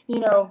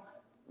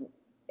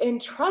 and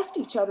trust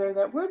each other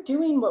that we're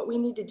doing what we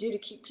need to do to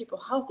keep people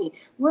healthy.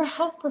 We're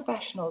health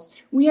professionals.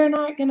 We are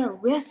not going to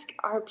risk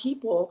our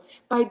people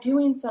by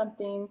doing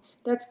something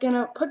that's going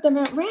to put them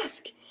at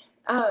risk.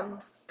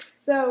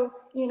 So,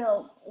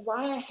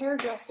 why a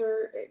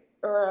hairdresser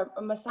or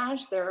a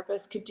massage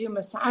therapist could do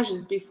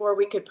massages before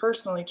we could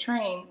personally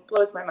train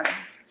blows my mind.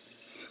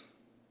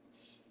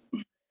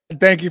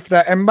 Thank you for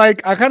that. And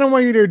Mike, I kind of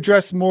want you to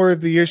address more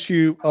of the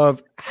issue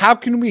of how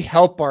can we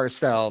help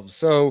ourselves?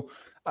 So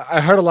I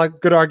heard a lot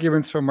of good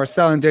arguments from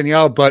Marcel and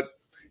Danielle, but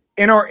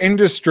in our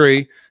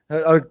industry,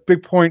 a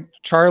big point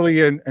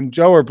Charlie and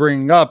Joe are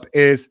bringing up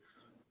is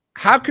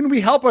how can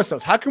we help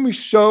ourselves? How can we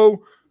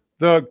show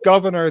the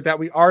governor that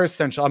we are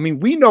essential? I mean,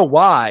 we know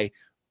why,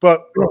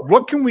 but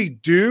what can we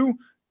do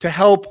to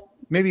help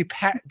maybe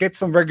get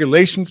some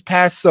regulations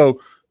passed so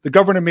the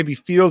governor maybe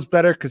feels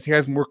better because he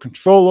has more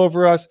control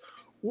over us?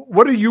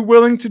 What are you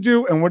willing to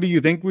do, and what do you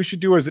think we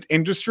should do as an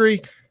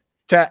industry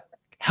to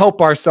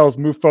help ourselves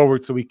move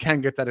forward so we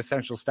can get that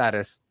essential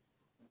status?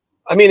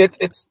 I mean,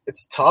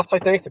 it's tough. I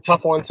think it's a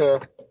tough one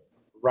to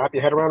wrap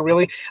your head around,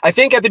 really. I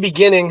think at the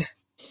beginning,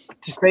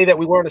 to say that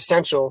we weren't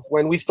essential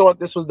when we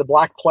thought this was the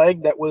Black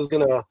Plague that was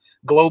going to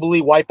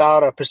globally wipe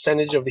out a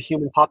percentage of the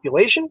human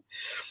population,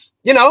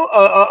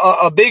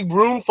 a big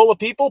room full of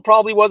people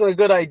probably wasn't a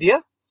good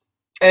idea.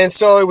 And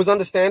so it was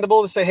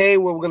understandable to say, hey,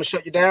 we're going to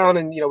shut you down,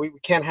 and we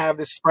can't have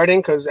this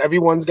spreading because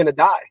everyone's going to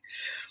die.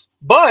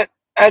 But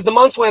as the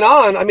months went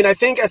on, I mean, I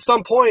think at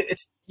some point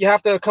you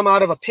have to come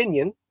out of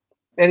opinion,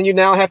 and you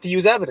now have to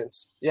use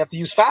evidence. You have to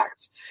use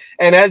facts.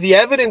 And as the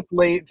evidence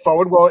laid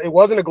forward, well, it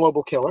wasn't a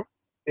global killer.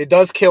 It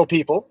does kill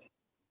people,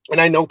 and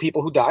I know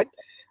people who died,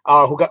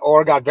 who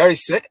got very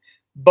sick.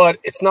 But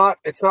it's not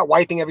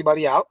wiping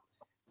everybody out.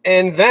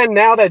 And then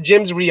now that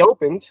gyms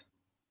reopened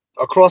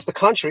across the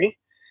country,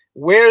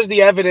 where's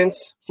the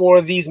evidence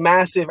for these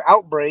massive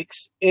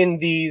outbreaks in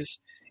these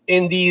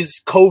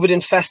COVID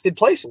infested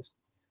places?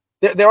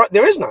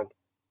 There is none.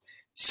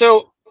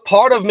 So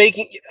part of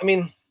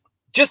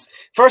just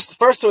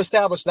first to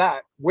establish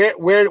that where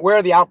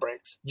are the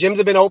outbreaks? Gyms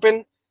have been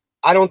open.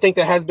 I don't think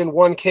there has been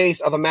one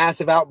case of a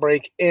massive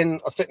outbreak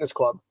in a fitness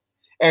club,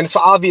 and for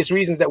obvious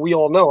reasons that we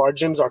all know. Our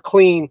gyms are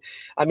clean.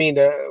 I mean,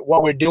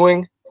 what we're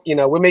doing,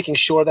 we're making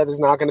sure that there's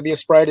not going to be a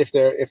spread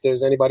if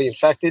there's anybody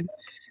infected.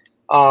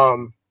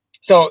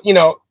 So,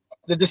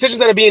 the decisions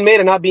that are being made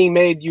are not being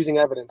made using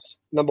evidence,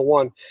 number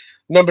one.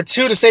 Number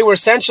two, to say we're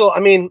essential, I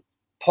mean,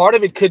 part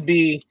of it could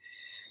be,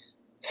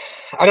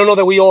 I don't know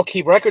that we all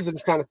keep records of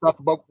this kind of stuff,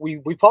 but we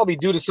probably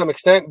do to some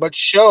extent, but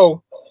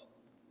show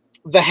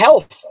the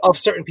health of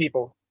certain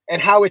people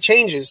and how it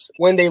changes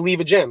when they leave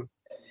a gym.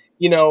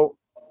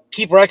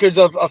 Keep records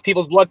of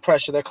people's blood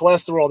pressure, their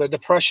cholesterol, their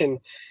depression,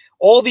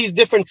 all these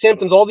different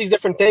symptoms, all these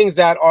different things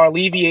that are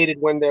alleviated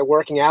when they're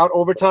working out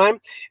over time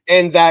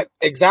and that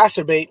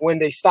exacerbate when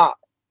they stop,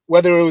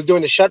 whether it was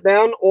during the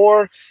shutdown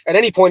or at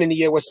any point in the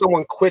year where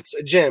someone quits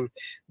a gym,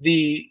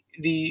 the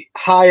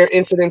higher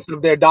incidence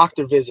of their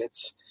doctor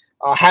visits,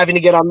 having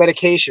to get on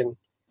medication.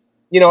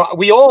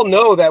 We all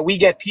know that we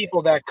get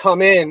people that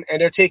come in and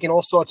they're taking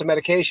all sorts of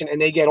medication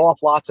and they get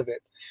off lots of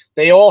it.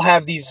 They all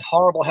have these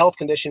horrible health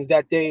conditions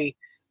that they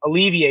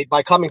alleviate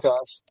by coming to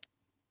us.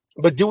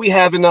 But do we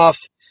have enough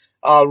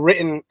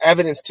written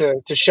evidence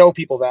to show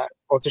people that,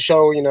 or to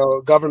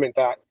show, government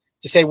that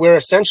to say we're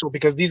essential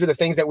because these are the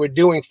things that we're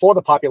doing for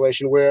the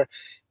population. We're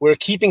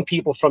keeping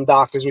people from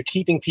doctors. We're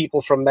keeping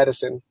people from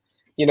medicine.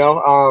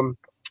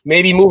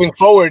 Maybe moving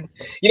forward,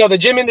 the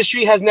gym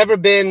industry has never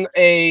been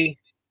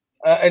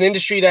an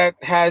industry that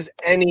has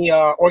any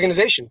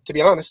organization, to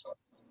be honest.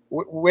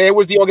 Where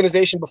was the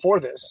organization before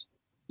this?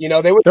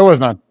 There was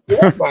none.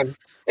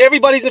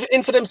 Everybody's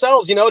in for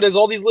themselves. There's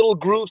all these little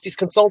groups, these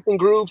consulting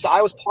groups.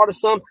 I was part of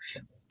some.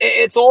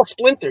 It's all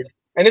splintered.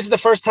 And this is the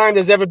first time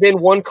there's ever been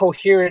one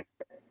coherent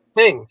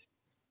thing.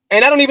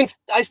 And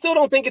I still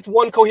don't think it's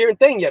one coherent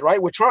thing yet,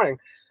 right? We're trying.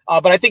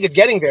 But I think it's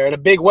getting there in a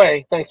big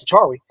way, thanks to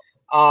Charlie.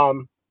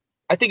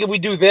 I think if we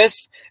do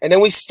this and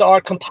then we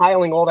start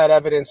compiling all that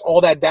evidence,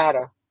 all that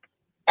data,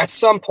 at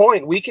some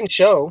point we can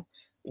show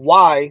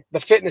why the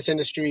fitness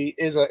industry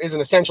is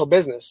an essential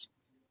business,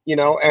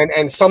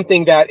 and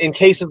something that in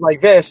cases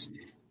like this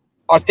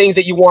are things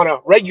that you want to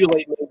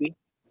regulate maybe,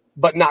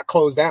 but not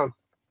close down,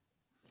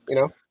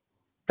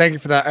 Thank you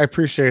for that. I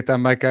appreciate that,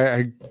 Mike.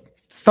 I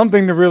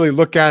something to really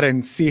look at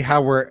and see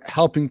how we're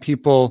helping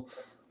people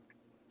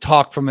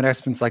talk from an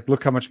essence, like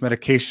look how much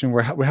medication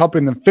we're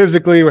helping them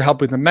physically, we're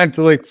helping them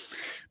mentally.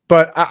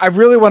 But I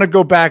really want to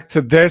go back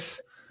to this,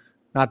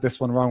 not this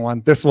one, wrong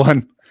one, this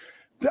one.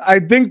 I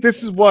think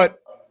this is what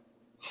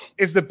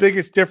is the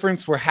biggest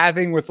difference we're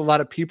having with a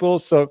lot of people.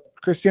 So,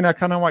 Christina, I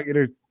kind of want you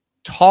to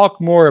talk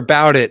more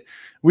about it.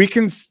 We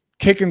can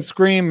kick and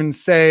scream and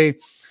say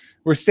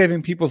we're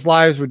saving people's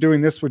lives, we're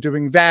doing this, we're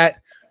doing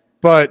that,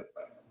 but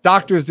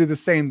doctors do the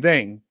same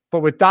thing. But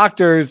with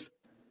doctors,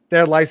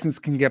 their license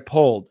can get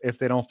pulled if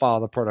they don't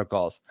follow the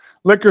protocols.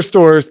 Liquor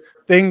stores,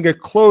 they can get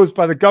closed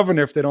by the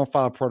governor if they don't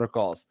follow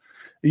protocols.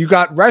 You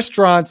got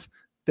restaurants,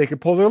 they can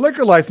pull their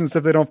liquor license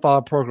if they don't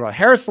follow protocol.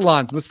 Hair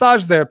salons,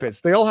 massage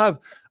therapists, they all have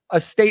a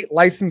state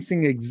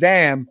licensing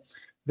exam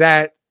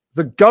that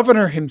the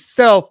governor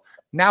himself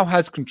now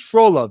has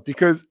control of,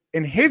 because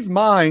in his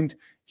mind,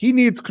 he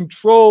needs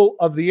control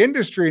of the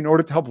industry in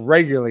order to help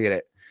regulate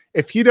it.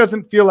 If he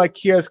doesn't feel like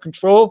he has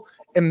control,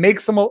 it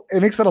makes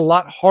it a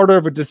lot harder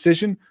of a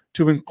decision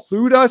to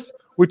include us,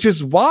 which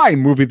is why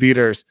movie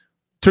theaters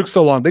took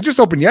so long. They just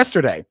opened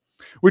yesterday,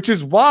 which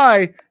is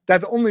why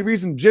that the only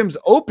reason gyms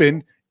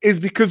open is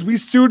because we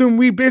sued and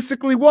we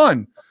basically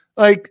won.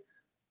 Like,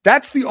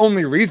 that's the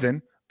only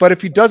reason. But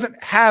if he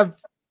doesn't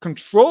have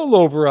control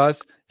over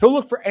us, he'll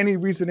look for any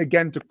reason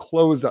again to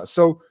close us.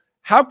 So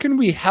how can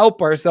we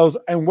help ourselves?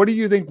 And what do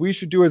you think we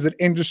should do as an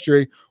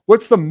industry?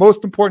 What's the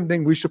most important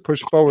thing we should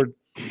push forward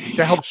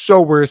to help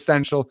show we're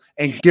essential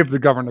and give the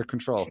governor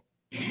control?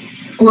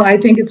 Well, I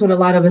think it's what a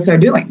lot of us are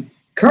doing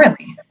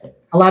currently.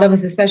 A lot of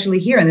us, especially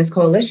here in this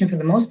coalition, for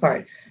the most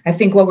part, I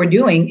think what we're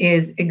doing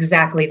is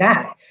exactly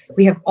that.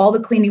 We have all the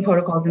cleaning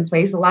protocols in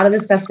place. A lot of the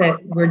stuff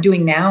that we're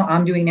doing now,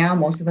 I'm doing now,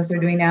 most of us are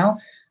doing now,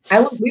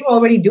 we were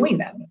already doing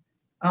them.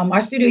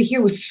 Our studio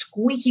here was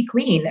squeaky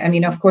clean. I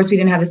mean, of course, we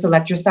didn't have this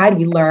electricide.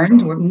 We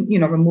learned,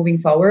 we're moving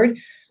forward.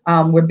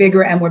 We're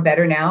bigger and we're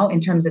better now in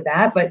terms of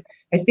that. But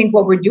I think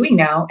what we're doing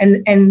now,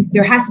 and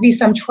there has to be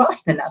some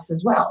trust in us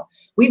as well.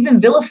 We've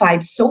been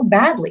vilified so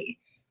badly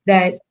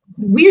that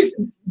we're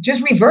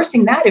just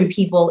reversing that in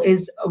people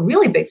is a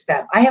really big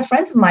step. I have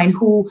friends of mine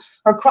who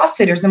are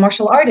CrossFitters and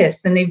martial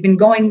artists, and they've been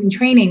going and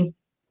training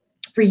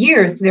for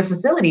years to their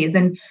facilities.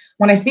 And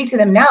when I speak to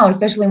them now,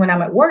 especially when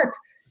I'm at work,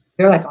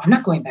 they're like, I'm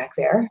not going back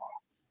there.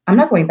 I'm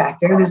not going back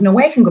there. There's no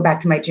way I can go back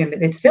to my gym.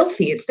 It's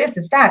filthy. It's this,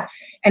 it's that.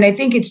 And I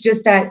think it's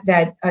just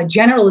that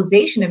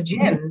generalization of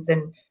gyms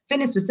and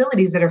fitness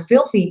facilities that are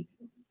filthy,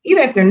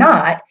 even if they're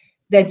not,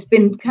 that's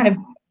been kind of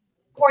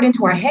poured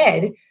into our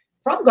head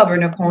from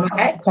Governor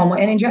Cuomo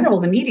and in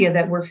general, the media,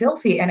 that we're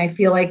filthy. And I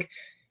feel like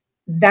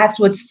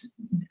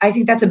I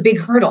think that's a big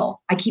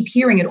hurdle. I keep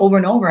hearing it over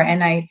and over.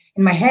 And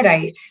in my head,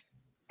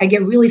 I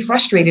get really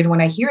frustrated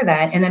when I hear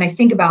that. And then I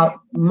think about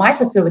my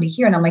facility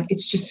here and I'm like,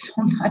 it's just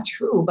so not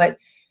true, but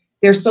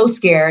they're so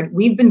scared.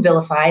 We've been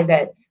vilified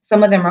that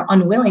some of them are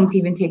unwilling to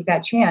even take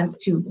that chance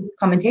to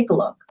come and take a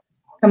look,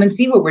 come and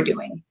see what we're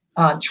doing.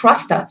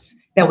 Trust us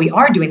that we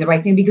are doing the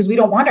right thing, because we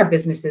don't want our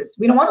businesses.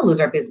 We don't want to lose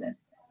our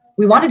business.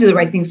 We want to do the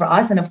right thing for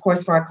us. And of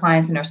course, for our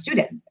clients and our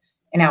students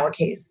in our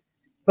case,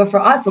 but for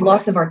us, the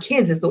loss of our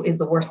kids is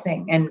the worst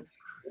thing. And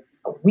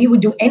we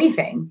would do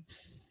anything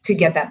to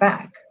get that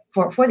back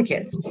for the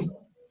kids.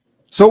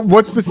 So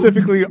what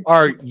specifically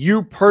are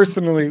you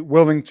personally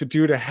willing to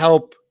do to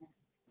help?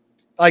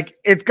 Like,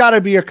 it's got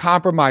to be a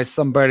compromise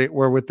somebody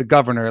where with the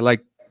governor,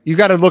 like, you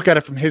got to look at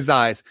it from his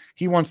eyes.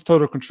 He wants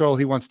total control.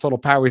 He wants total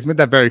power. He's made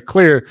that very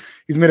clear.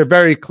 He's made it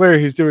very clear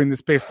he's doing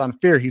this based on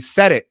fear. He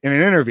said it in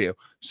an interview.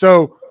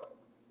 So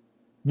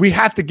we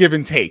have to give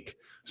and take.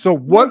 So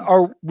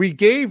we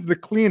gave the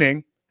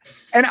cleaning,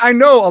 and I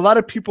know a lot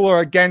of people are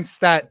against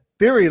that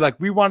theory. Like,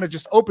 we want to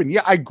just open.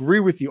 Yeah, I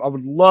agree with you. I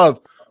would love,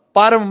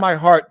 bottom of my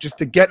heart, just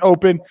to get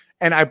open.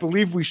 And I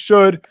believe we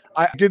should.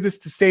 I did this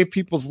to save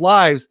people's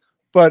lives.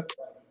 But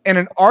in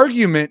an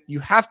argument, you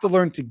have to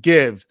learn to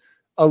give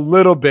a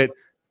little bit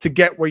to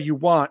get where you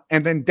want.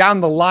 And then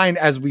down the line,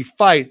 as we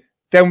fight,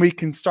 then we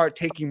can start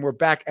taking more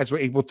back as we're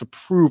able to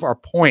prove our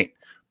point.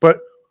 But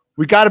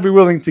we got to be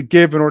willing to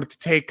give in order to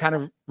take kind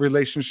of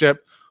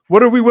relationship.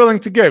 What are we willing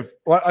to give?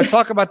 Well, I'll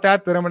talk about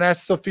that. Then I'm going to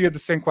ask Sophia the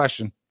same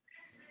question.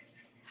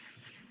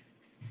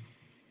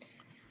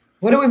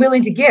 What are we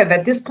willing to give?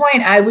 At this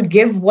point, I would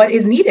give what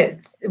is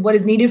needed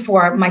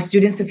for my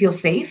students to feel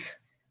safe.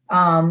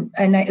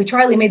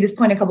 Charlie made this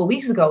point a couple of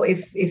weeks ago.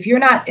 If you're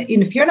not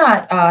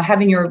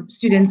having your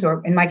students,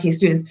 or in my case,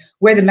 students,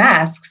 wear the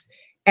masks,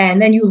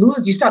 and then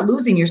you start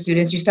losing your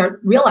students, you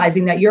start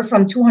realizing that you're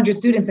from 200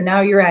 students and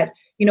now you're at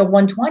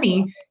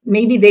 120.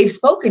 Maybe they've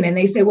spoken and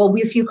they say, well,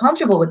 we feel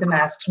comfortable with the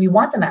masks. We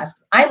want the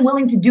masks. I'm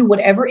willing to do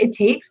whatever it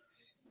takes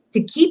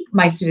to keep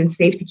my students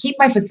safe, to keep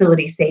my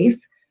facility safe.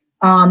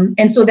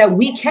 And so that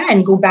we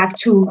can go back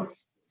to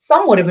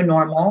somewhat of a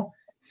normal,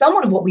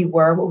 somewhat of what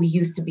we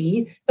used to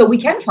be, so we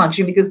can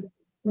function, because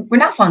we're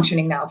not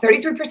functioning now.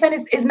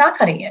 33% is not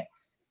cutting it.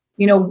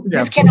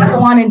 This cannot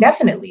go on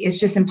indefinitely. It's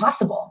just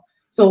impossible.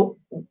 So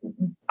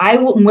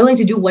I'm willing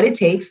to do what it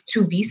takes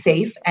to be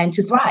safe and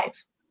to thrive,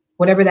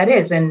 whatever that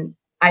is. And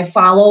I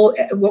follow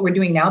what we're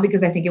doing now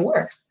because I think it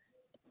works.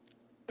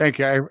 Thank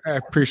you. I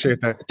appreciate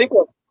that. I think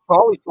what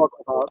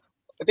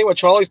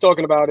Charlie's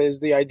talking about is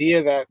the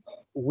idea that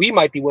we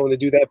might be willing to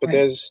do that, but right.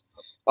 There's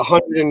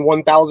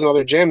 101,000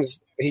 other gyms,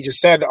 he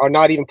just said, are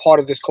not even part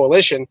of this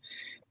coalition.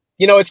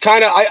 It's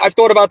kind of, I've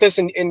thought about this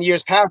in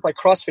years past, like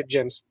CrossFit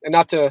gyms, and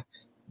not to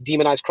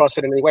demonize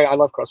CrossFit in any way. I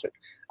love CrossFit.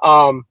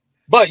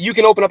 But you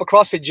can open up a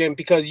CrossFit gym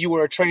because you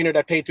were a trainer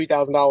that paid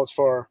 $3,000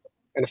 for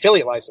an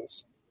affiliate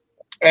license.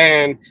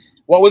 And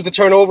what was the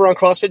turnover on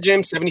CrossFit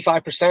gyms?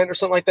 75% or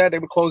something like that. They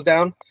would close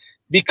down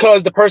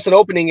because the person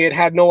opening it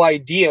had no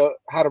idea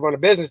how to run a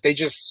business. They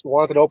just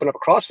wanted to open up a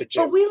CrossFit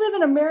gym. But we live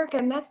in America,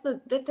 and that's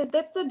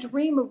the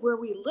dream of where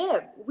we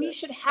live. We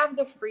should have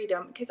the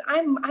freedom, because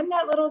I'm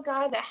that little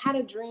guy that had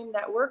a dream,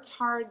 that worked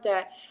hard,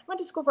 that went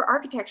to school for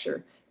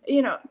architecture.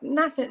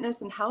 Not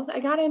fitness and health. I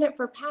got in it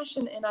for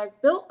passion, and I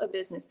built a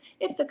business.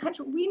 It's the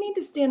country. We need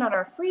to stand on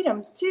our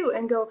freedoms too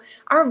and go,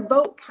 our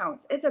vote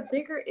counts. It's a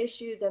bigger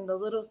issue than the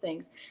little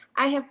things.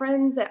 I have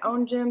friends that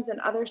own gyms in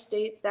other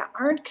states that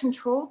aren't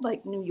controlled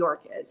like New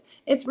York is.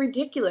 It's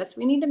ridiculous.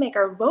 We need to make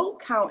our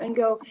vote count and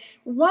go,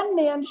 one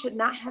man should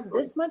not have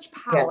this much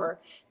power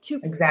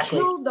to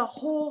kill the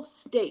whole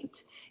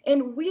state.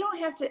 And we don't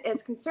have to,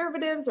 as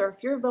conservatives, or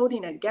if you're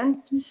voting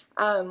against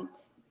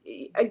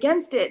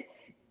it,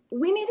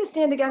 we need to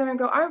stand together and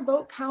go, our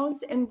vote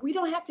counts, and we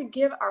don't have to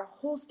give our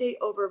whole state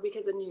over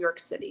because of New York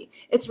City.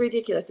 It's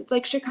ridiculous. It's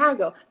like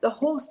Chicago. The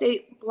whole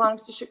state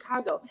belongs to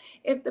Chicago.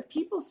 If the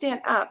people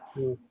stand up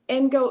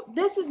and go,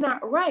 this is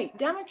not right,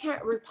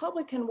 Democrat,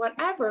 Republican,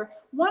 whatever,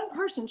 one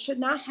person should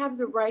not have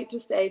the right to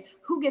say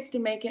who gets to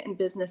make it in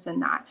business and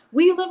not.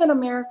 We live in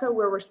America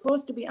where we're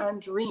supposed to be on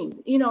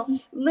dream,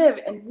 live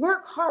and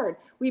work hard.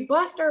 We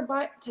bust our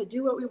butt to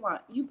do what we want.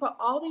 You put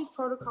all these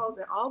protocols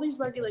and all these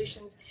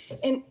regulations,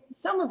 and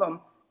some of them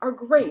are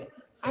great.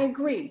 I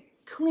agree.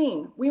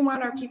 Clean. We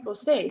want our people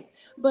safe,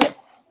 but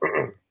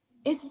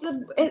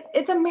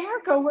it's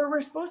America where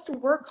we're supposed to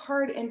work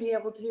hard and be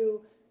able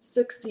to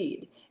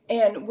succeed.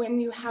 And when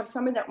you have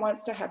somebody that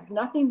wants to have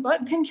nothing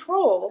but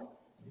control,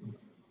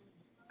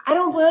 I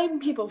don't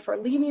blame people for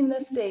leaving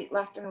this state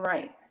left and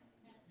right.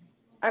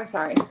 I'm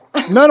sorry.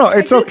 No,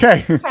 it's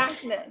okay.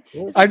 Passionate.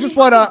 I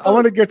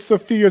want to get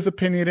Sophia's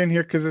opinion in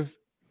here because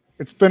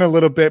it's been a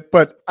little bit,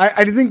 but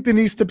I think there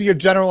needs to be a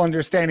general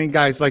understanding,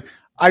 guys. Like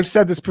I've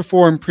said this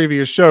before in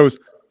previous shows,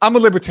 I'm a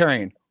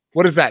libertarian.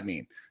 What does that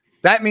mean?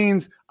 That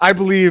means I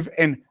believe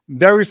in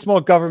very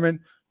small government,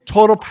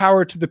 total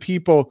power to the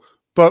people,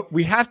 but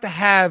we have to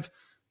have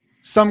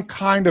some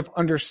kind of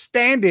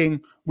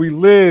understanding. We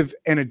live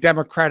in a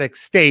democratic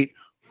state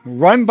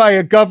run by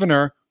a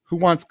governor who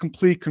wants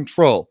complete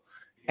control,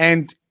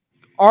 and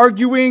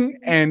arguing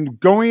and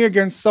going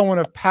against someone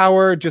of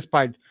power just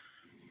by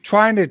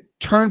trying to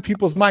turn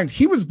people's mind.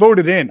 He was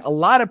voted in. A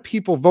lot of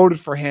people voted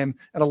for him,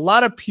 and a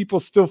lot of people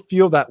still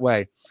feel that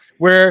way,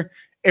 where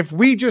if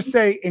we just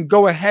say and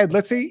go ahead,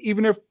 let's say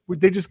even if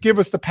they just give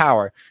us the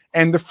power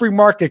and the free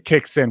market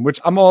kicks in, which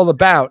I'm all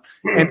about,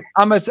 and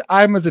I'm as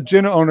a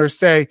gym owner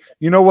say,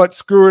 you know what,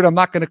 screw it, I'm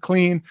not going to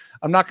clean,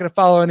 I'm not going to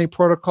follow any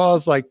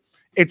protocols, like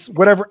it's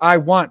whatever I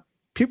want.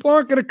 People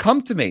aren't going to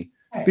come to me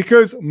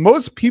because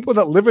most people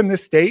that live in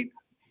this state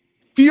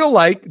feel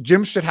like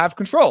gyms should have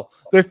control.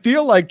 They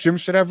feel like gyms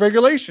should have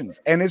regulations,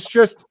 and it's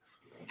just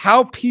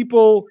how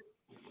people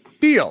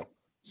feel.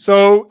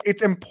 So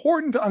it's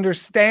important to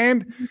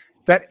understand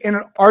that in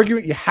an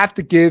argument, you have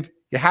to give,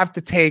 you have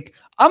to take.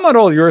 I'm on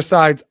all your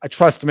sides.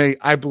 Trust me.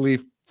 I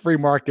believe free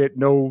market,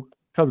 no,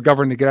 tell the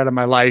government to get out of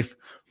my life.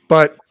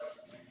 But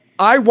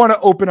I want to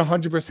open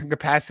 100%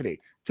 capacity.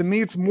 To me,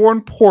 it's more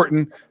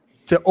important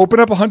to open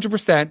up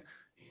 100%,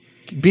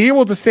 be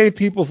able to save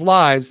people's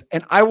lives,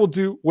 and I will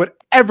do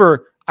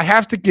whatever I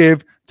have to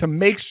give to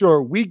make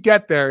sure we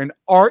get there and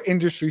our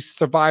industry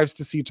survives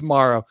to see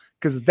tomorrow,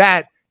 because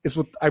that is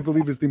what I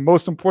believe is the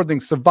most important thing,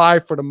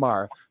 survive for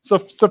tomorrow. So,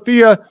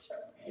 Sophia,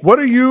 what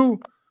are you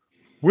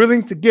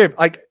willing to give?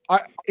 Like,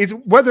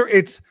 whether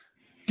it's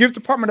give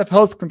Department of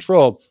Health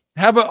control,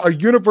 have a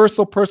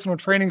universal personal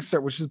training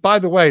cert, which is, by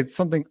the way,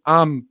 something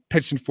I'm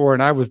pitching for.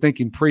 And I was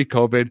thinking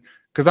pre-COVID,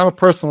 because I'm a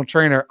personal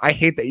trainer. I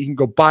hate that you can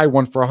go buy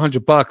one for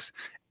 $100,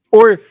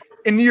 or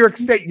in New York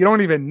State, you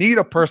don't even need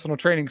a personal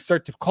training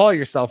cert to call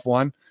yourself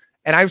one.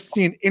 And I've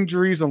seen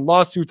injuries and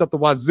lawsuits at the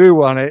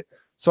wazoo on it.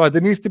 So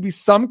there needs to be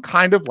some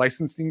kind of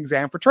licensing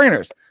exam for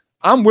trainers.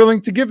 I'm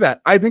willing to give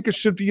that. I think it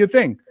should be a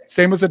thing.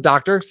 Same as a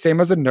doctor,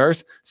 same as a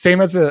nurse,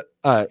 same as a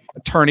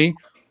attorney.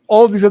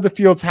 All of these other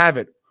fields have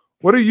it.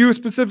 What are you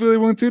specifically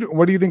willing to do?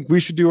 What do you think we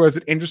should do as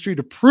an industry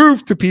to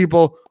prove to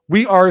people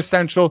we are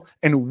essential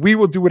and we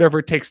will do whatever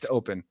it takes to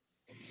open?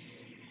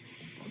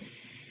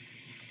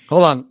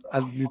 Hold on.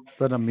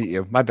 Let them meet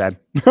you. My bad.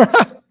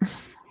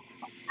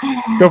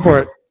 Go for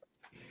it.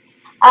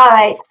 All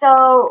right.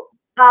 So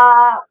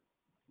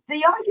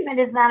the argument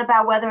is not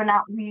about whether or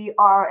not we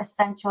are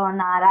essential or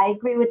not. I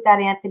agree with that,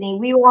 Anthony.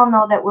 We all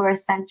know that we're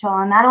essential,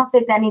 and I don't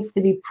think that needs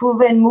to be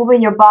proven.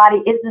 Moving your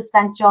body is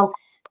essential,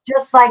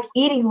 just like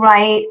eating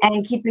right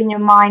and keeping your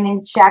mind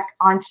in check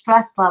on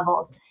stress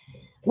levels.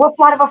 We're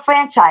part of a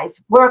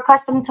franchise. We're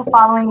accustomed to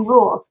following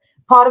rules.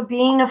 Part of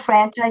being a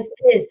franchise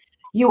is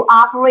you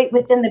operate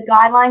within the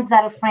guidelines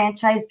that a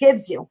franchise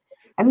gives you.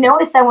 I've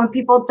noticed that when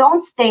people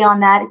don't stay on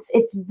that,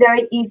 it's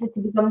very easy to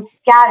become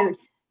scattered.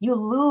 You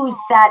lose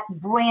that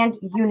brand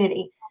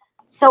unity.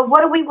 So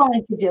what are we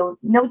willing to do?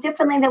 No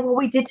differently than what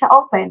we did to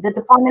open. The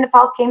Department of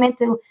Health came in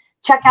to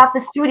check out the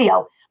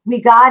studio.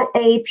 We got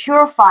a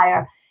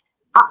purifier.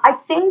 I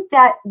think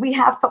that we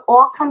have to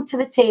all come to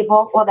the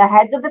table, or the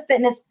heads of the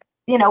fitness,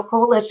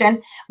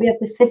 coalition. We have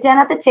to sit down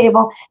at the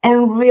table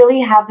and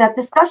really have that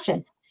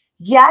discussion.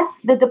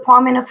 Yes, the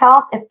Department of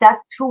Health, if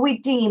that's who we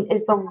deem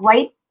is the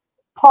right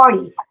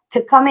party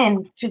to come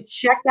in to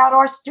check out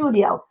our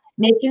studio,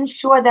 making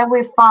sure that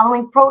we're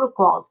following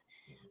protocols.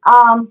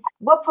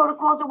 What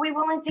protocols are we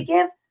willing to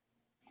give?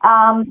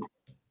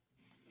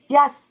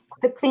 Yes,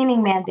 the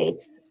cleaning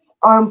mandates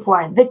are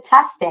important. The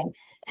testing,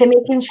 to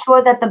making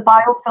sure that the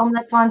biofilm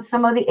that's on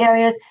some of the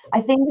areas,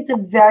 I think it's a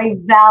very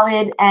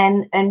valid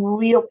and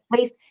real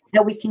place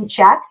that we can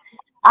check.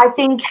 I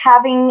think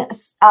having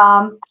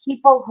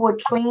people who are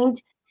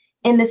trained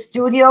in the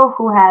studio,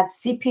 who have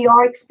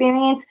CPR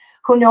experience,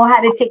 who know how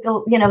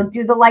to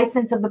do the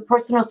license of the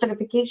personal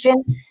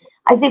certification,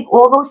 I think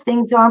all those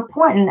things are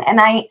important.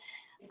 And I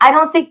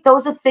don't think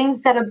those are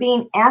things that are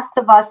being asked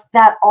of us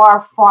that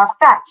are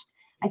far-fetched.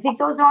 I think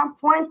those are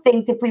important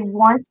things. If we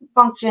want to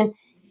function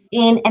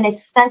in an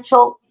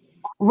essential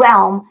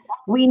realm,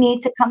 we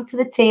need to come to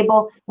the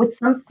table with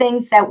some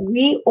things that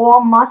we all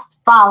must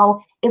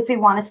follow if we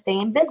want to stay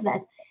in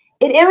business.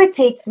 It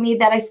irritates me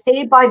that I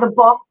stay by the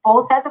book,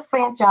 both as a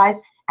franchise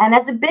and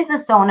as a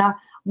business owner,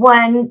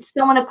 when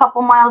someone a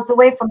couple miles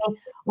away from me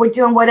were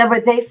doing whatever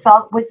they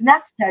felt was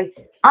necessary.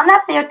 I'm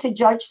not there to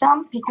judge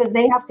them because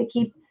they have to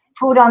keep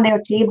food on their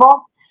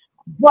table.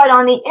 But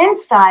on the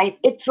inside,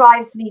 it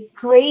drives me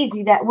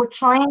crazy that we're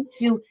trying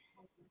to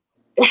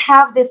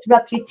have this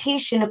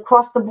reputation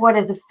across the board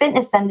as a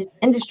fitness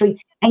industry,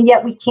 and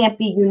yet we can't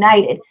be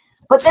united.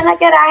 But then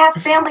again, I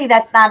have family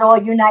that's not all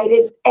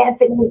united,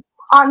 Anthony,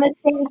 on the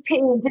same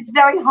page. It's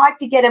very hard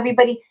to get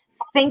everybody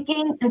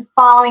thinking and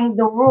following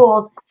the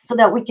rules so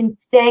that we can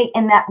stay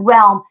in that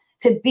realm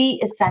to be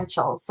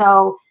essential.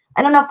 So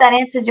I don't know if that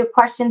answers your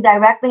question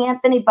directly,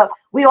 Anthony, but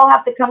we all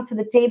have to come to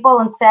the table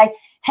and say,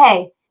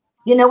 hey,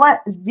 you know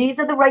what? These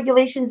are the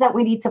regulations that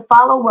we need to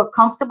follow. We're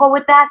comfortable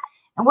with that.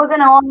 And we're going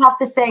to all have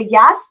to say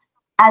yes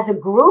as a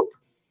group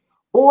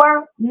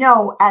or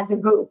no as a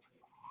group.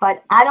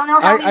 But I don't know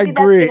how I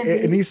agree.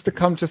 It needs to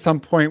come to some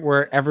point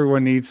where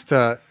everyone needs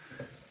to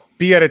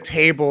be at a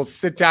table,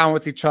 sit down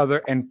with each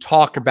other and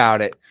talk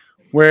about it,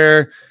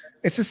 where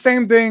it's the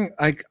same thing.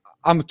 Like,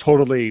 I'm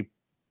totally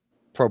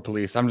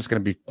pro-police. I'm just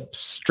going to be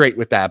straight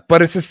with that.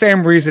 But it's the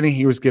same reasoning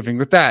he was giving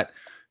with that.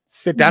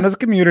 Sit down as a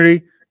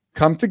community,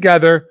 come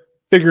together,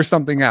 figure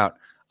something out.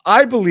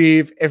 I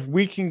believe if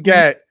we can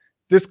get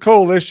this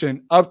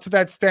coalition up to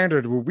that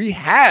standard where we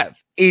have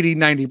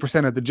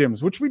 80-90% of the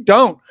gyms, which we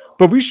don't,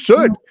 but we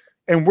should.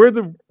 And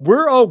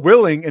we're all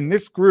willing in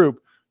this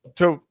group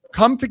to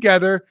come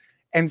together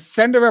and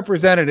send a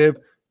representative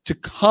to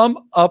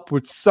come up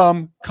with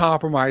some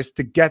compromise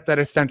to get that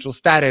essential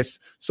status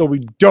so we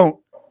don't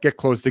get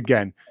closed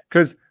again.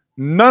 Because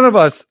none of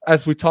us,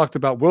 as we talked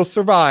about, will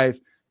survive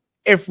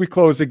if we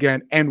close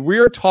again. And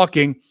we're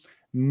talking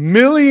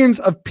millions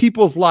of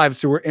people's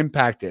lives who are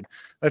impacted.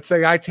 Let's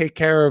say I take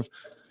care of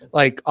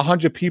like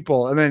 100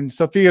 people and then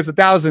Sophia's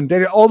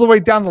 1,000, all the way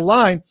down the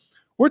line.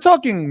 We're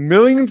talking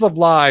millions of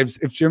lives.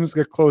 If gyms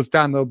get closed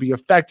down, they'll be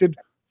affected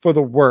for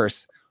the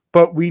worse.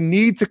 But we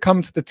need to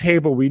come to the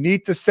table. We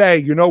need to say,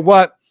 you know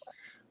what?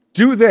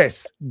 Do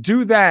this,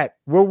 do that.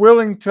 We're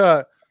willing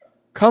to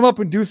come up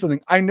and do something.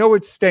 I know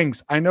it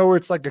stinks. I know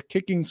it's like a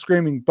kicking,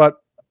 screaming, but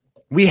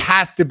we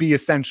have to be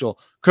essential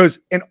because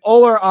in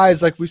all our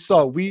eyes, like we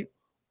saw, we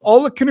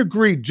all can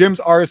agree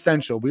gyms are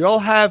essential. We all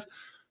have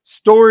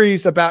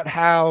stories about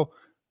how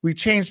we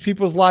changed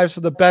people's lives for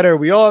the better.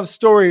 We all have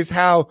stories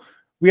how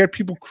We had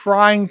people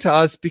crying to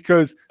us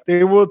because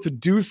they were able to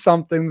do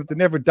something that they'd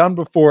never done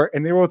before,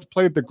 and they were able to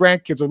play with their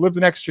grandkids or live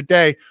an extra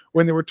day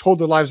when they were told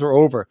their lives were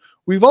over.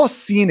 We've all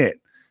seen it,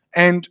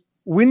 and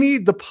we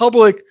need the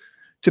public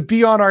to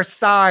be on our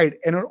side.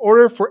 And in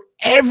order for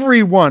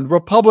everyone,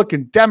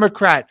 Republican,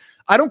 Democrat,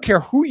 I don't care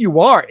who you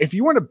are, if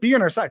you want to be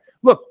on our side,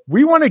 look,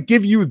 we want to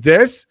give you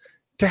this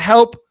to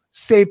help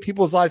save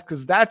people's lives,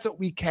 because that's what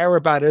we care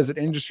about as an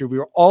industry. We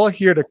are all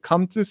here to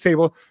come to the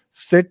table,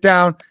 sit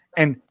down,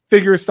 and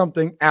figure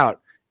something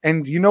out.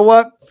 And you know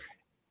what?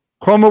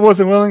 Cuomo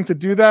wasn't willing to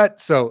do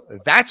that, so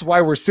that's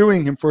why we're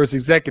suing him for his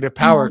executive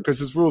power, because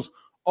his rules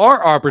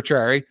are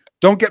arbitrary.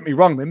 Don't get me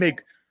wrong. They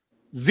make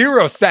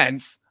zero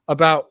sense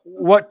about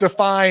what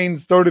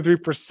defines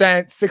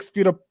 33%, 6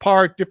 feet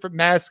apart, different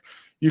masks.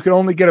 You can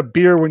only get a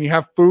beer when you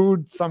have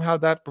food. Somehow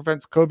that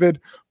prevents COVID.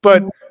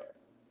 But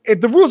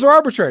the rules are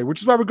arbitrary,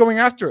 which is why we're going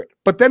after it.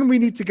 But then we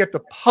need to get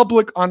the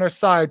public on our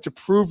side to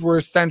prove we're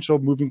essential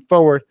moving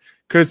forward.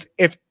 Because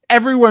if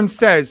everyone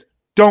says,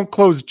 don't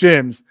close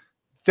gyms,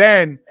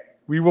 then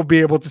we will be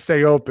able to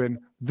stay open.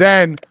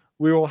 Then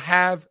we will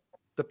have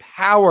the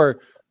power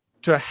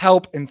to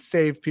help and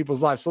save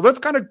people's lives. So let's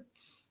kind of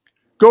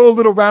go a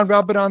little round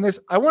robin on this.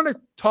 I want to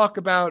talk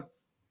about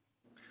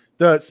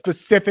the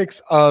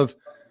specifics of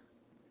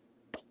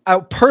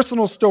a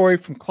personal story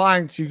from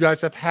clients you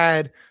guys have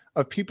had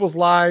of people's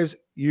lives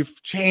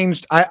you've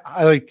changed.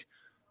 I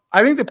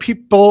think that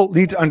people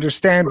need to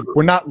understand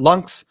we're not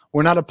Lunks.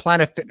 We're not a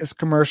Planet Fitness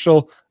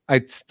commercial.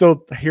 I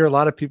still hear a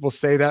lot of people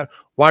say that.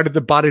 Why did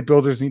the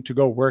bodybuilders need to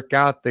go work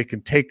out? They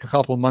can take a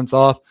couple of months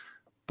off,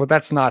 but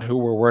that's not who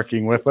we're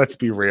working with. Let's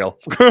be real.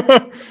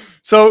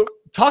 So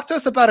talk to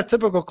us about a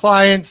typical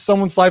client,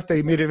 someone's life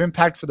that made an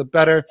impact for the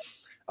better.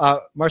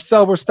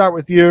 Marcel, we'll start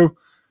with you.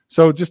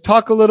 So just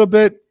talk a little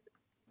bit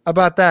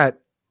about that.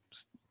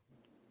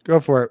 Go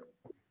for it.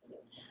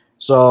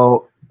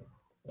 So,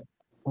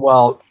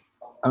 well,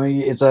 I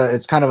mean,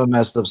 it's kind of a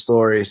messed up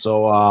story.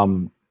 So,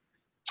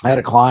 I had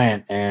a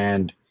client,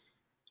 and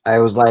I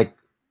was like,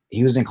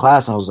 he was in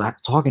class, and I was like,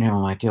 talking to him.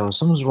 I'm like, yo,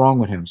 something's wrong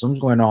with him. Something's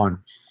going on,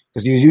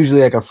 because he was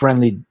usually like a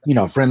friendly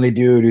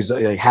dude who's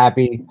like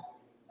happy,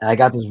 and I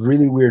got this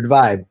really weird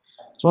vibe.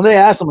 So one day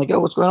I asked him, like, yo,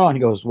 what's going on? He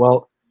goes,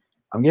 well,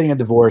 I'm getting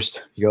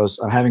divorced. He goes,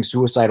 I'm having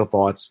suicidal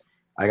thoughts.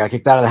 I got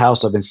kicked out of the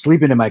house. I've been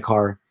sleeping in my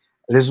car.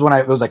 This is when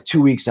it was like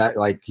 2 weeks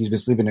he's been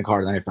sleeping in the car.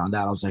 And then I found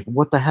out. I was like,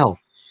 what the hell?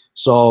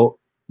 So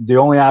the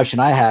only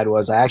option I had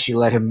was I actually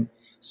let him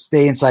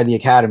stay inside the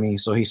academy.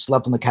 So he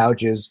slept on the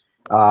couches.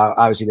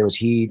 Obviously there was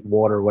heat,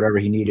 water, whatever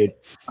he needed,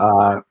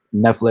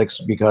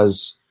 Netflix,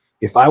 because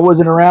if I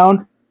wasn't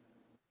around,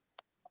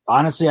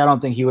 honestly, I don't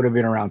think he would have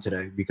been around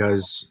today,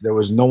 because there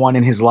was no one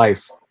in his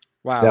life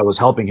that was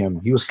helping him.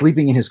 He was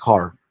sleeping in his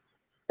car,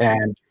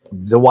 and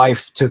the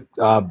wife took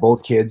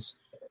both kids.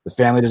 The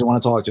family doesn't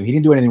want to talk to him. He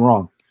didn't do anything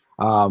wrong.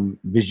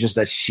 It's just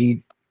that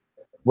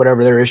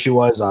whatever their issue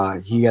was,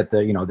 he got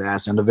the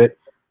ass end of it.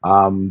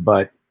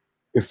 But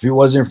if it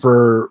wasn't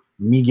for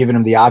me giving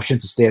him the option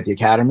to stay at the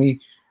academy,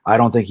 I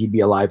don't think he'd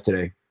be alive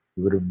today.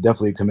 He would have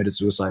definitely committed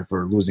suicide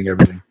for losing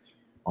everything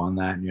on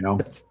that,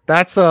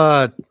 That's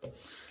a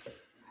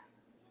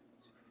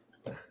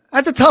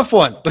tough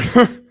one.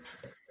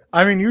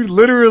 I mean, you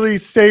literally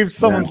saved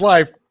someone's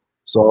life.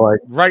 So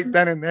right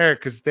then and there,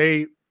 because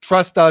they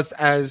trust us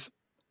as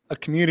a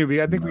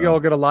community. I think we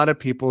all get a lot of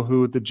people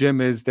who the gym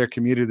is their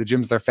community, the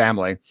gym's their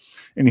family,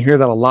 and you hear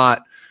that a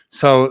lot.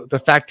 So the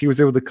fact he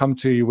was able to come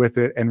to you with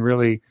it and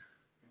really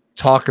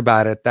talk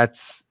about it,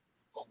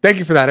 thank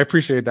you for that. I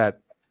appreciate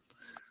that.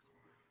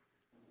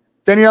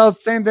 Danielle,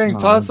 same thing.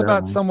 Tell us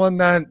about someone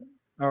that,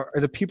 or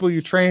the people you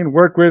train,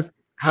 work with.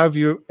 How have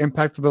you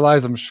impacted their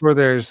lives? I'm sure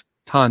there's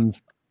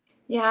tons.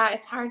 Yeah,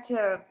 it's hard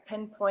to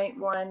pinpoint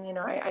one.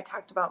 I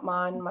talked about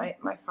Mon, my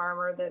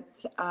farmer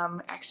that's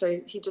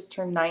actually, he just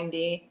turned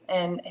 90,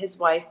 and his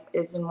wife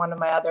is in one of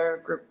my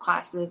other group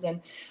classes.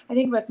 And I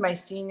think with my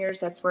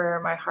seniors, that's where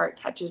my heart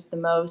touches the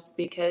most,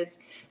 because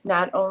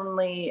not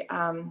only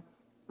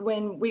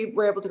when we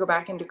were able to go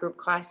back into group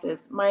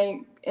classes,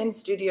 my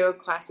in-studio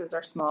classes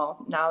are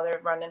small. Now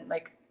they're running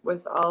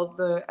with all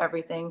the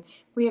everything.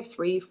 We have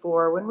 3,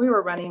 4, when we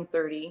were running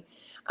 30.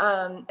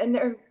 And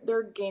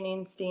they're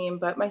gaining steam.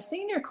 But my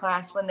senior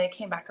class, when they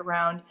came back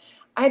around,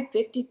 I had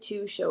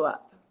 52 show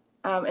up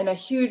in a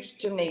huge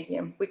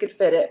gymnasium. We could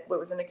fit it. It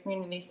was in a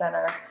community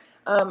center.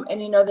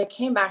 And they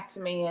came back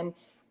to me, and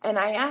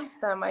I asked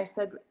them, I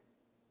said,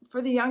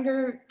 for the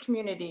younger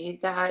community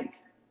that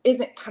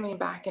isn't coming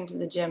back into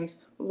the gyms,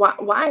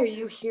 why are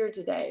you here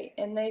today?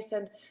 And they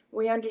said,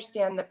 we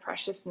understand the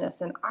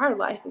preciousness, and our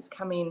life is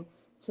coming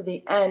to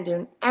the end,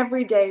 and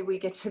every day we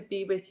get to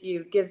be with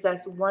you gives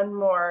us one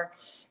more,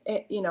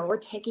 we're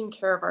taking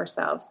care of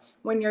ourselves.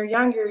 When you're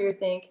younger, you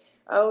think,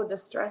 oh, the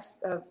stress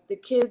of the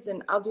kids,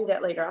 and I'll do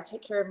that later. I'll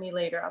take care of me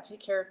later.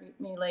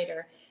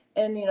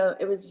 And,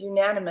 it was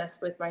unanimous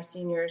with my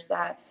seniors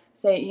that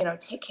say,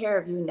 take care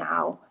of you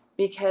now,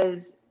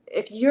 because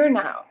if you're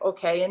now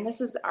okay, and this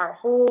is our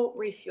whole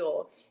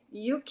refuel,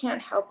 you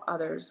can't help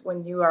others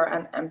when you are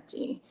on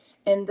empty.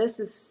 And this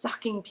is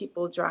sucking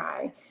people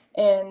dry.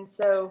 And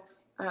so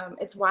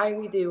it's why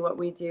we do what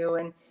we do.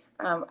 And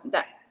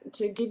that,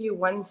 to give you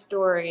one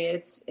story,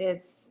 it's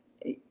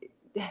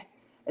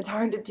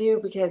hard to do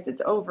because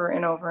it's over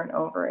and over and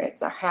over.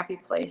 It's a happy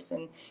place,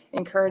 and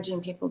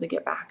encouraging people to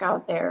get back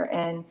out there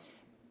and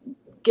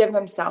give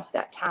themselves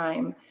that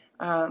time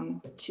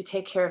to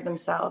take care of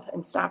themselves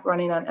and stop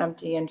running on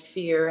empty and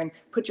fear, and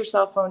put your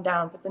cell phone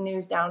down, put the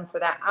news down for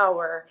that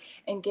hour,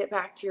 and get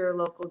back to your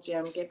local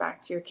gym, get back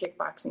to your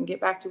kickboxing,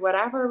 get back to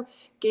whatever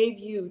gave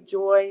you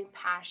joy,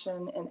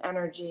 passion, and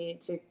energy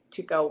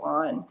to go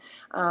on.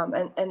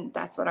 And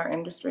that's what our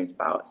industry is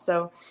about.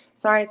 So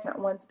sorry, it's not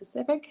one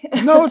specific.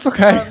 No, it's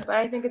okay. But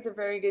I think it's a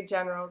very good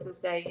general to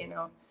say,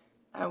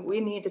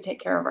 we need to take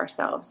care of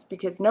ourselves,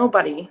 because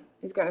nobody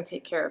is going to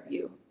take care of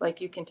you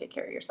like you can take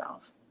care of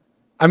yourself.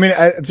 I mean,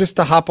 just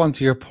to hop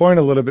onto your point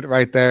a little bit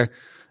right there,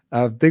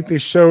 I think they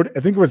showed,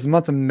 I think it was the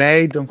month of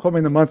May. Don't quote me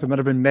on the month. It might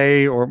have been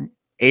May or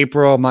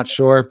April. I'm not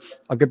sure.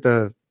 I'll get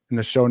in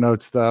the show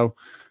notes though.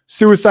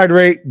 Suicide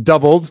rate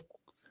doubled.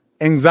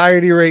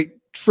 Anxiety rate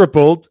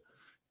tripled.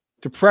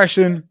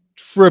 Depression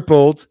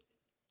tripled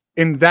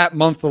in that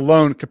month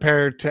alone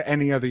compared to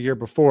any other year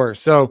before.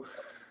 So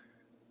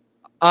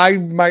I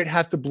might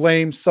have to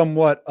blame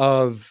somewhat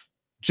of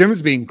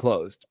gyms being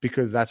closed,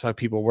 because that's why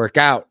people work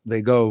out.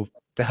 They go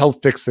to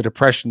help fix the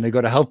depression. They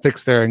go to help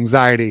fix their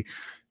anxiety.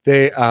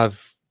 They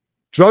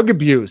drug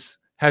abuse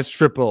has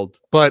tripled.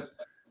 But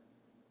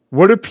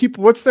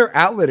what's their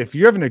outlet? If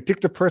you have an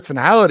addictive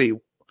personality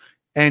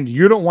and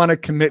you don't want to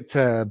commit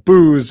to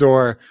booze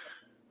or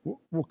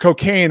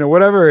cocaine or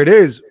whatever it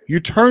is, you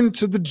turn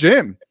to the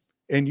gym.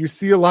 And you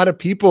see a lot of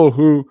people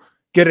who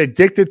get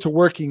addicted to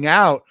working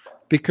out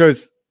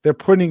because they're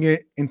putting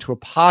it into a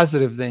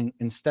positive thing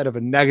instead of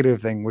a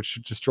negative thing, which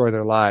should destroy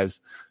their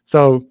lives.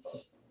 So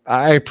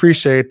I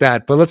appreciate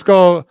that. But let's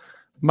go,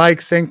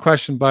 Mike, same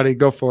question, buddy.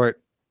 Go for it.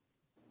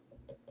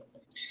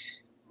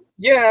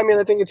 Yeah, I mean,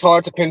 I think it's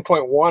hard to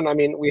pinpoint one. I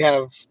mean, we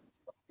have,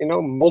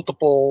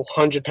 multiple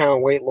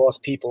 100-pound weight loss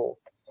people,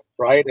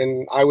 right?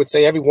 And I would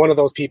say every one of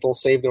those people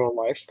saved their own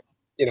life,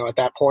 at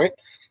that point.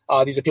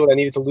 These are people that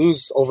needed to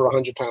lose over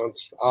 100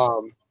 pounds.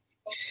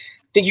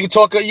 I think you could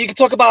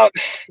talk about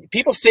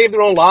people save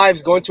their own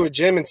lives going to a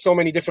gym in so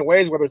many different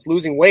ways, whether it's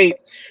losing weight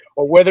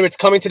or whether it's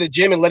coming to the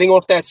gym and letting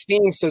off that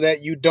steam so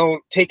that you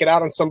don't take it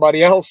out on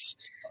somebody else.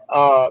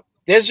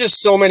 There's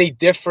just so many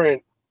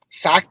different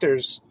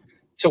factors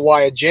to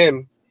why a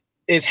gym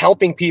is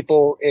helping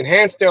people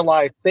enhance their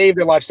life, save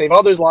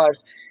others'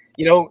 lives.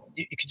 You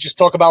could just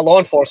talk about law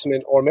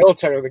enforcement or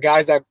military, or the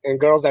guys and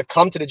girls that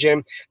come to the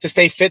gym to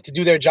stay fit to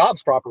do their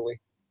jobs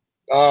properly.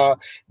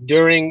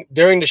 During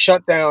the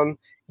shutdown,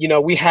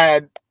 we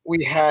had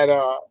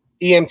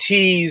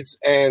EMTs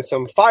and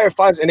some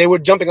firefighters, and they were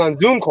jumping on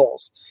Zoom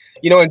calls,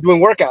 and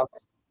doing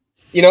workouts,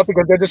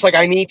 because they're just like,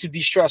 I need to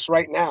de-stress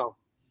right now.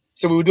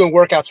 So we were doing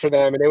workouts for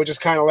them, and they were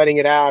just kind of letting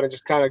it out and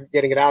just kind of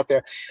getting it out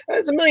there.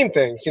 There's a million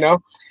things,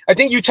 I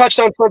think you touched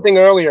on something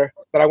earlier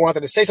that I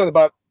wanted to say something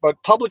about,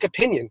 but public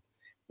opinion.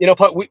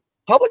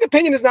 Public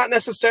opinion is not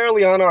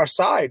necessarily on our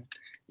side.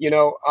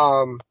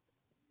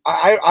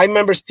 I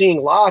remember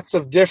seeing lots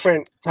of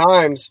different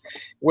times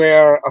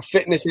where a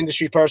fitness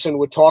industry person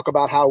would talk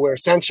about how we're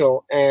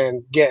essential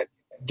and get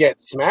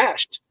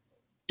smashed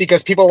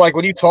because people are like,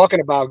 what are you talking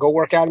about? Go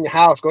work out in your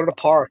house, go to the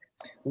park.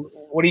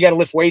 What do you got to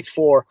lift weights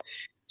for?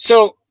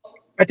 So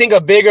I think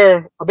a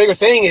bigger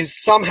thing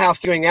is somehow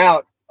figuring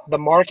out the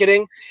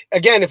marketing.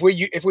 Again, if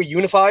we're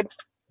unified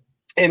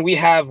and we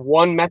have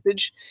one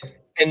message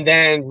and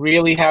then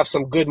really have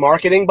some good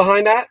marketing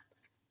behind that,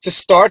 to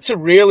start to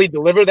really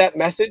deliver that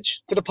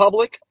message to the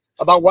public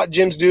about what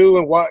gyms do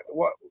and what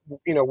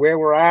where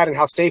we're at and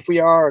how safe we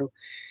are, and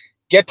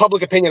get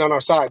public opinion on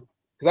our side,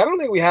 because I don't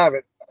think we have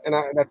it, and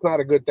that's not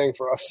a good thing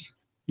for us.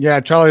 Yeah,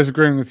 Charlie's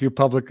agreeing with you.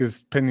 Public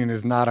opinion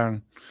is not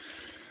on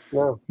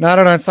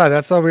our side.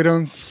 That's why they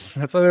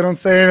don't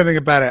say anything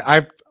about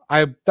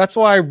it. That's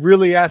why I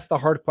really ask the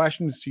hard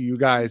questions to you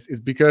guys, is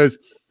because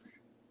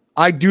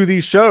I do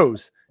these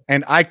shows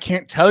and I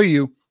can't tell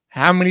you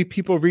how many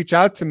people reach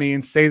out to me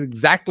and say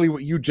exactly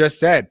what you just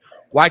said.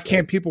 Why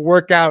can't people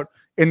work out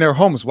in their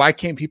homes? Why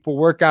can't people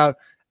work out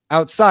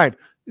outside?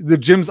 The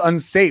gym's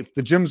unsafe.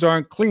 The gyms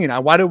aren't clean.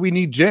 Why do we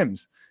need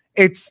gyms?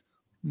 It's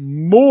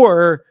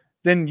more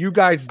than you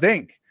guys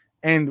think.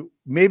 And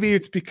maybe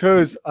it's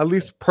because, at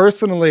least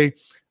personally,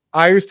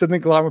 I used to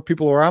think a lot more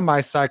people were on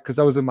my side because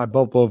I was in my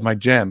bubble of my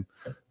gym.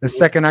 The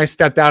second I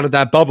stepped out of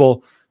that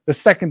bubble, the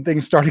second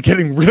thing started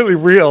getting really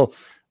real,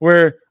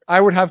 where I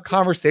would have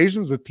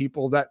conversations with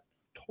people that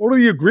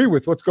totally agree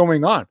with what's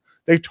going on.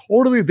 They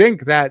totally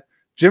think that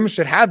gyms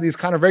should have these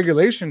kind of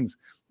regulations.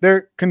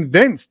 They're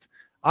convinced.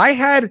 I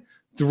had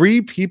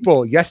 3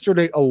 people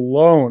yesterday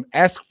alone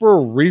ask for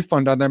a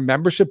refund on their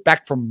membership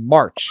back from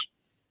March.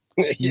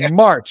 Yeah.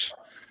 March.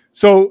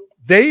 So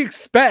they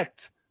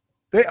expect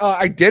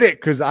I did it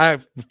because I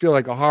feel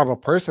like a horrible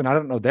person. I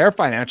don't know their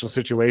financial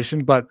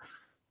situation, but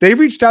They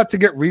reached out to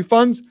get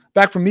refunds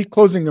back from me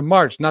closing in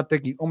March, not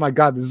thinking, oh my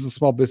God, this is a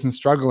small business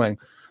struggling.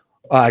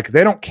 Like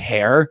they don't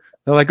care.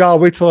 They're like, oh, I'll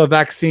wait till a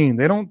vaccine.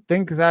 They don't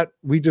think that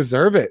we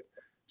deserve it.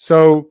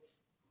 So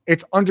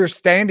it's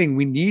understanding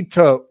we need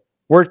to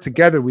work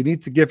together. We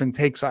need to give and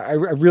take. So I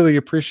really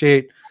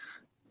appreciate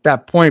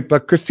that point.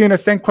 But Christina,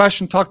 same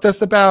question. Talk to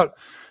us about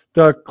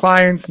the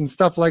clients and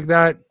stuff like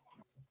that.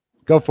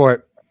 Go for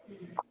it.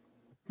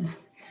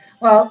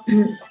 Well,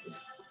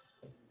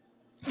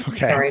 it's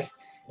okay. Sorry.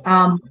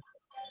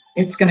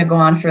 It's going to go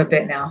on for a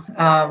bit now.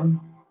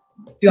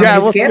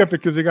 We'll skip it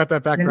because you got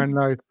that background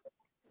noise.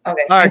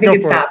 Okay. All right, I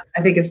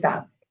think it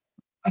stopped.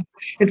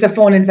 It's a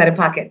phone inside a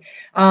pocket.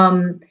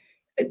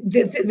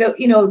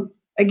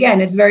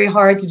 Again, it's very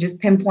hard to just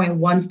pinpoint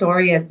one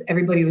story. As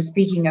everybody was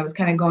speaking, I was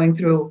kind of going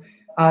through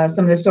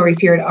some of the stories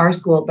here at our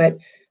school, but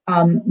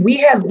we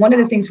have, one of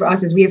the things for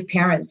us is we have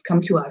parents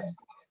come to us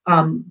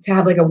to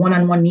have like a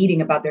one-on-one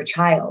meeting about their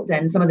child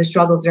and some of the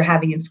struggles they're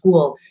having in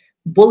school.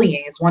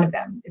 Bullying is one of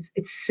them. It's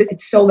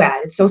so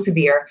bad. It's so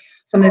severe.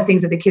 Some of the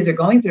things that the kids are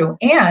going through.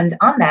 And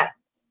on that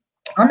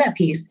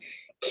piece,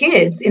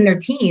 kids in their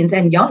teens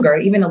and younger,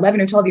 even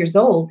 11 or 12 years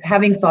old,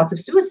 having thoughts of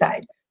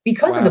suicide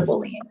because of the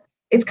bullying.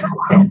 It's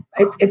constant.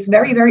 It's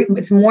very, very,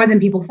 it's more than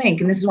people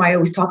think. And this is why I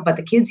always talk about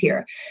the kids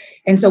here.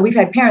 And so we've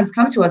had parents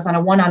come to us on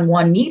a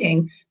one-on-one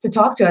meeting to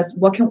talk to us.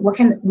 What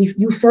can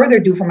you further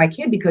do for my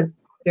kid because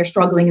they're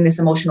struggling in this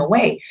emotional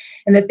way?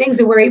 And the things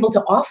that we're able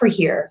to offer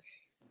here,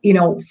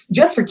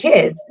 just for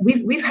kids,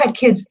 we've had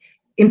kids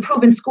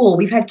improve in school.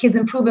 We've had kids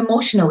improve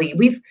emotionally.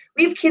 We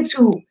have kids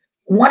who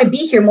want to be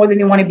here more than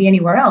they want to be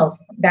anywhere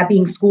else, that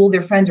being school,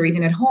 their friends, or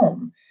even at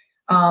home.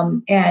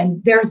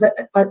 And there's a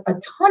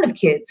ton of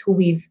kids who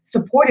we've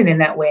supported in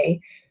that way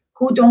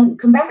who don't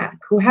come back,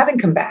 who haven't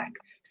come back.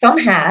 Some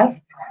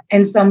have,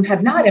 and some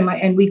have not.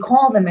 And we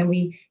call them and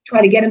we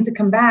try to get them to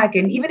come back.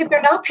 And even if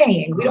they're not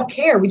paying, we don't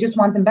care. We just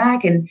want them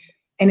back. And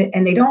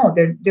they don't.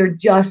 They're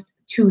just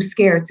too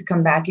scared to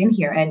come back in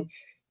here. And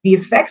the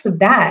effects of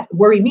that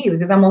worry me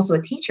because I'm also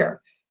a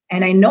teacher.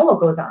 And I know what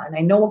goes on.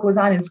 I know what goes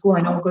on in school.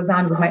 I know what goes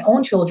on with my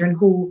own children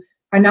who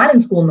are not in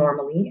school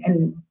normally.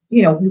 And,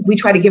 we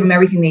try to give them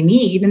everything they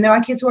need. And there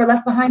are kids who are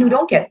left behind who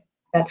don't get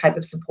that type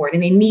of support.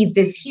 And they need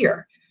this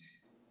here.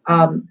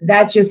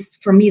 That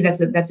just, for me, that's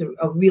a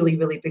really,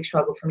 really big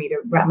struggle for me to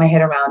wrap my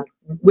head around.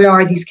 Where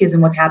are these kids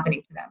and what's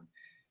happening to them?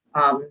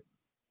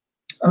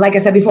 Like I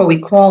said before,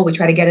 we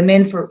try to get them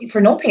in for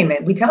no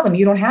payment. We tell them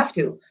you don't have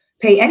to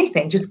pay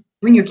anything. Just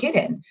bring your kid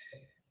in.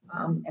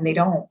 And they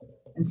don't.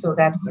 And so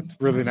that's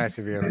really nice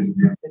of you.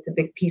 It's a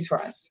big piece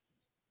for us.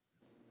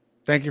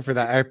 Thank you for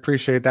that. I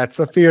appreciate that.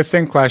 Sophia,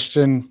 same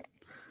question.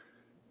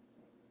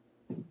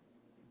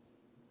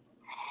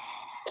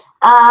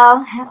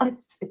 We're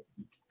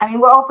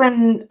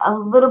open a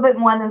little bit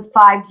more than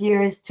 5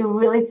 years to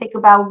really think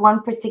about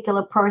one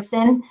particular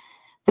person.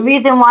 The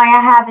reason why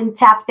I haven't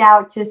tapped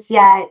out just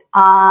yet,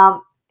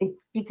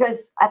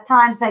 because at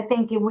times I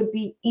think it would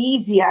be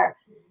easier.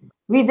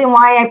 Reason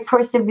why I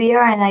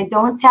persevere and I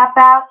don't tap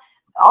out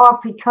are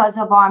because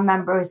of our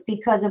members,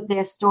 because of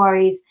their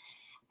stories,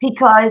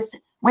 because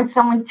when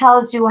someone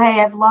tells you,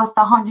 hey, I've lost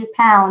 100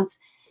 pounds.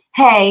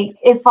 Hey,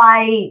 if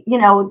I,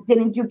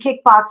 didn't do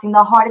kickboxing,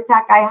 the heart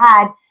attack I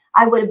had,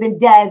 I would have been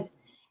dead.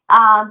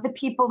 The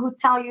people who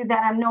tell you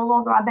that I'm no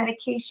longer on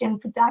medication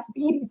for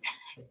diabetes,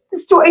 the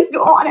stories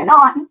go on and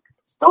on.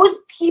 It's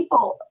those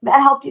people that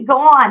help you go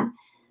on.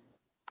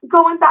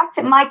 Going back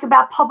to Mike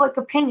about public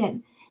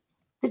opinion,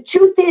 the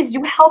truth is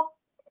you help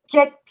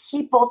get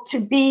people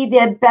to be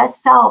their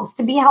best selves,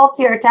 to be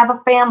healthier, to have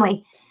a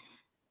family.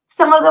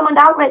 Some of them are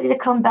not ready to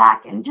come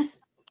back, and just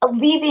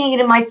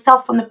alleviating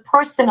myself from the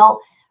personal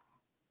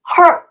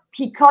hurt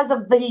because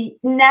of the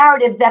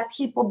narrative that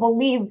people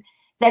believe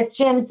that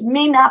gyms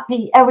may not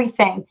be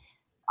everything.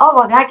 Oh,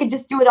 well, I could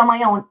just do it on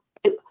my own.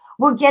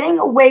 We're getting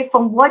away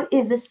from what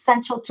is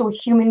essential to a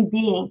human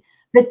being,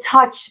 the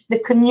touch, the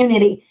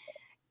community.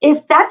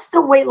 If that's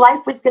the way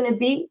life was going to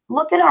be,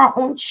 look at our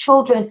own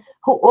children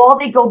who all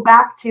they go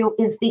back to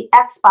is the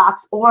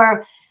Xbox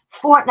or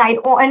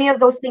Fortnite or any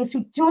of those things,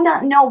 who do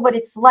not know what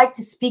it's like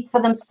to speak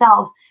for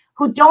themselves,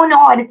 who don't know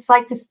what it's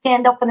like to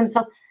stand up for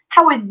themselves.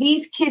 How are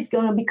these kids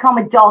going to become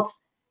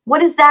adults?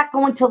 What is that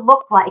going to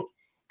look like?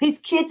 These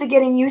kids are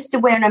getting used to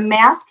wearing a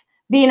mask,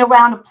 being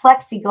around a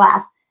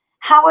plexiglass.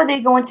 How are they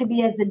going to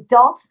be as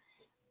adults?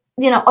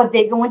 Are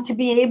they going to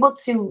be able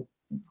to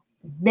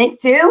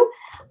make do?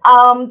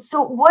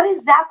 So what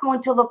is that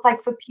going to look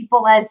like for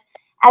people as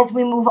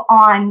we move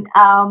on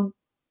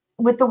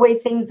with the way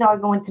things are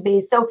going to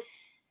be? So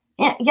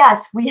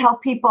yes, we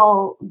help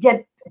people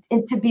get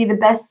into be their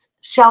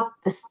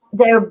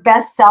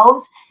best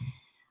selves.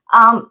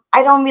 I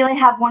don't really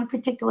have one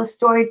particular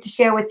story to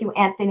share with you,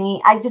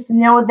 Anthony. I just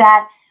know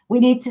that we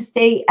need to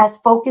stay as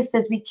focused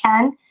as we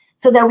can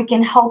so that we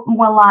can help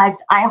more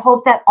lives. I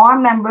hope that our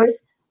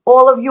members,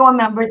 all of your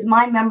members,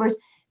 my members,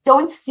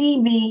 don't see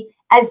me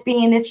as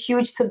being this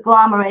huge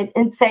conglomerate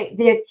and say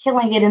they're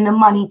killing it in the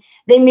money.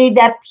 They made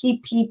that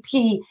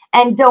PPP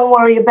and don't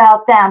worry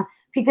about them,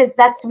 because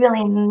that's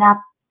really not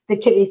the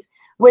case.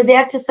 we're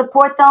there to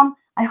support them.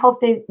 I hope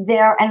they're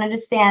there and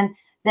understand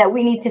that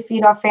we need to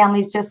feed our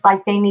families just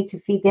like they need to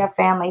feed their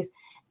families.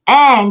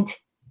 And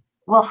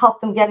we'll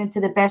help them get into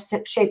the best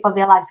shape of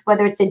their lives,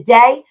 whether it's a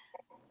day,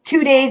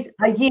 2 days,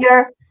 a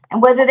year,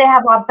 and whether they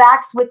have our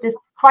backs with this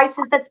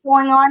crisis that's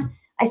going on.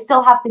 I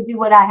still have to do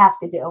what I have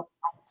to do.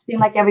 Seem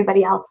like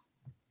everybody else.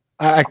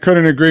 I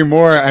couldn't agree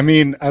more. I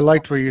mean, I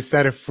liked what you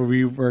said. If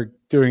we were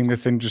doing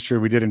this industry,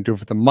 we didn't do it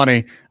for the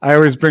money. I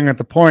always bring up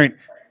the point.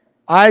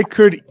 I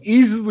could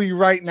easily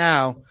right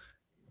now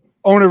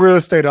own a real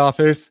estate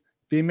office,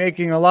 be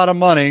making a lot of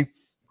money,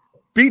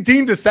 be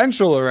deemed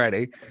essential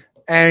already,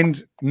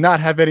 and not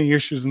have any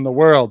issues in the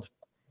world.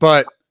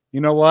 But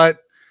you know what?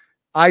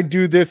 I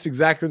do this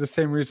exactly the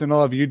same reason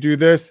all of you do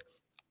this.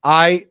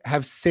 I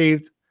have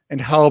saved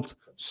and helped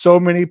so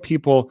many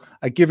people.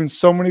 I've given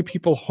so many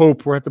people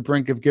hope. We're at the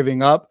brink of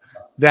giving up.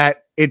 That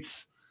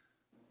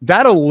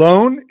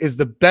alone is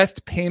the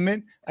best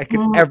payment I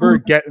could ever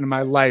get in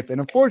my life.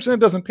 And unfortunately,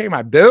 it doesn't pay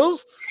my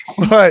bills,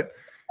 but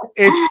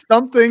it's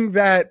something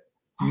that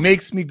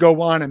makes me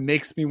go on and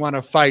makes me want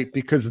to fight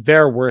because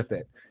they're worth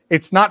it.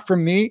 It's not for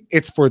me,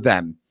 it's for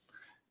them.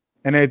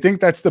 And I think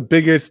that's the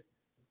biggest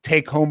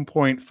take home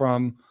point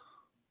from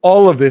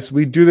all of this.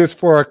 We do this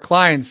for our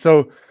clients.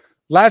 So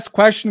last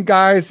question,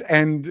 guys,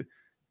 and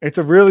it's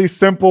a really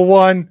simple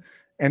one.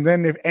 And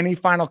then if any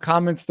final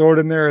comments, throw it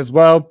in there as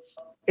well.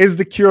 Is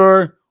the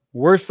cure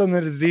worse than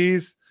the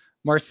disease?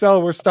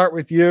 Marcel, we'll start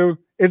with you.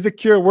 Is the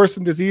cure worse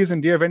than disease?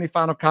 And do you have any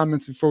final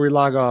comments before we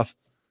log off?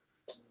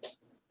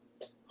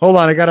 Hold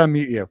on, I got to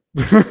unmute you.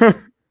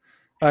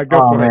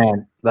 Go for it.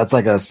 That's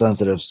like a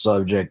sensitive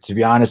subject. To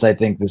be honest, I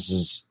think this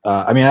is,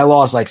 I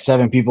lost like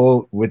 7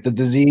 people with the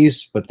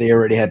disease, but they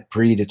already had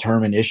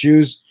predetermined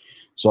issues.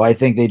 So I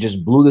think they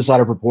just blew this out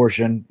of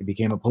proportion. It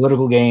became a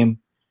political game,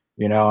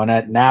 and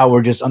that now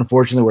we're just,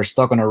 unfortunately, we're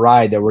stuck on a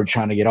ride that we're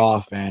trying to get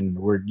off, and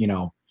we're,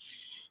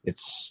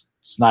 it's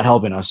not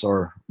helping us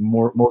or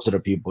most of the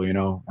people,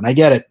 And I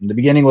get it. In the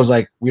beginning was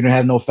like, we don't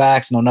have no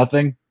facts, no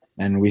nothing.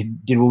 And we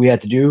did what we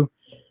had to do.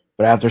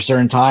 But after a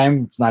certain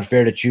time, it's not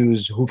fair to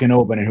choose who can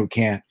open and who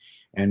can't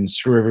and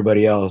screw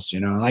everybody else,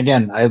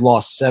 Again, I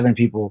lost 7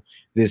 people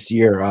this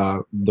year.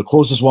 The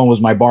closest one was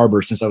my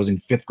barber since I was in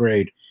 5th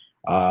grade.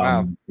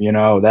 Wow.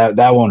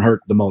 That one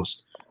hurt the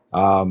most.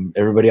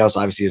 Everybody else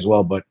obviously as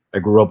well, but I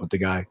grew up with the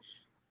guy.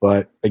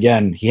 But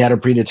again, he had a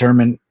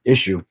predetermined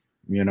issue,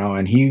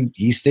 and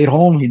he stayed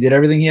home. He did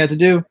everything he had to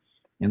do.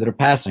 He ended up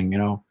passing,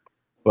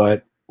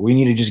 But we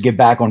need to just get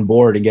back on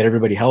board and get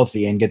everybody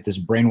healthy and get this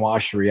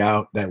brainwashery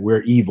out that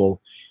we're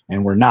evil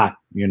and we're not.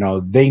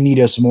 They need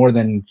us more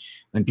than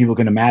people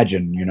can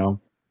imagine.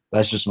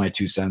 That's just my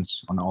 2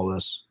 cents on all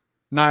this.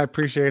 No, I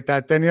appreciate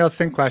that. Danielle,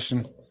 same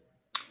question.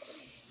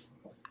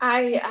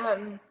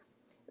 I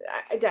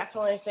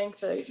definitely think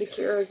the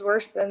cure is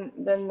worse than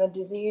the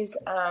disease.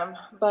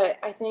 But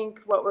I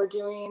think what we're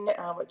doing,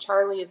 what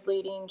Charlie is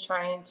leading,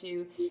 trying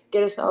to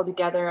get us all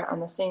together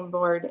on the same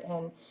board,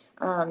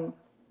 and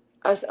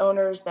us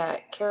owners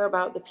that care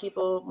about the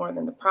people more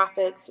than the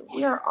profits,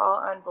 we are all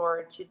on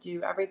board to do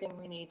everything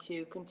we need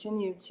to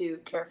continue to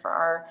care for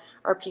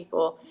our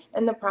people.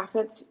 And the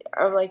profits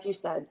are, like you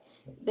said,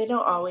 they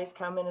don't always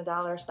come in a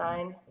dollar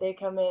sign. They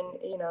come in,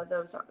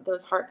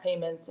 those heart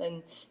payments,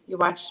 and you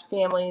watch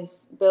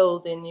families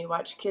build, and you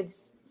watch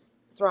kids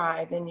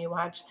thrive, and you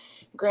watch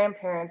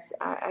grandparents.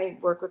 I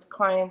work with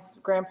clients,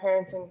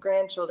 grandparents and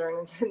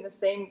grandchildren in the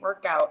same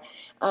workout.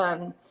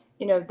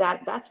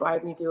 That's why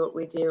we do what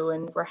we do,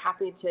 and we're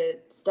happy to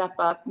step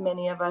up.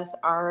 Many of us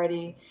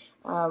already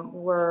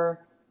were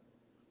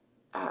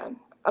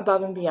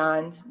above and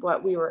beyond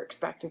what we were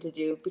expected to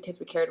do because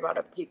we cared about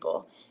our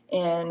people.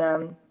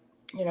 And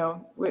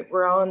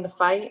we're all in the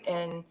fight,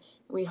 and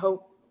we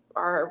hope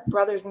our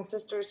brothers and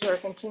sisters who are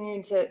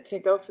continuing to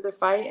go for the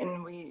fight,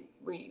 and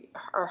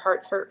our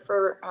hearts hurt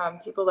for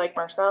people like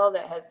Marcel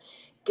that has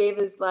gave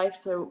his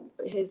life to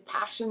his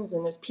passions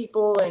and his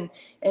people, and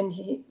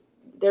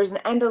there's an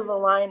end of the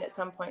line at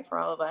some point for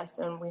all of us,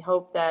 and we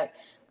hope that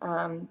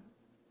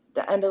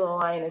the end of the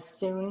line is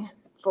soon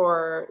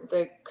for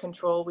the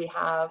control we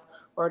have,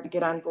 or to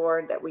get on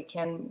board, that we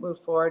can move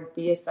forward,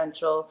 be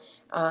essential,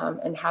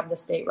 and have the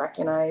state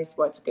recognize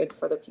what's good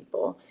for the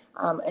people,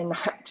 and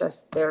not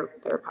just their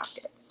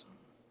pockets.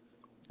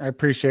 I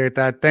appreciate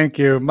that. Thank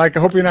you. Mike, I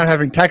hope you're not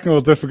having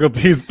technical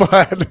difficulties,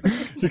 but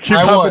you keep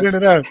hopping in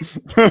and out.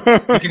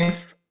 Can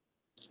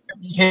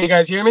you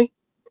guys hear me?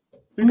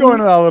 You're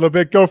going out a little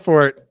bit. Go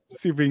for it.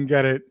 See if we can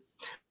get it.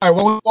 All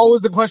right. What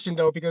was the question,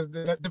 though? Because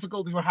the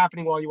difficulties were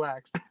happening while you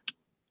asked.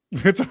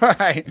 It's all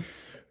right.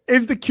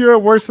 Is the cure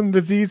worse than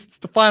the disease? It's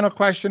the final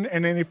question.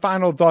 And any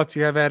final thoughts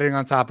you have adding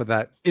on top of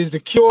that? Is the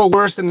cure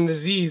worse than the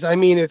disease? I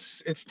mean,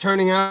 it's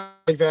turning out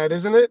like that,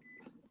 isn't it?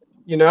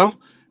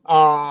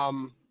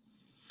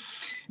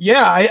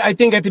 Yeah, I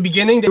think at the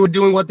beginning they were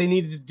doing what they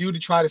needed to do to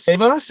try to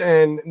save us,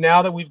 and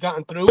now that we've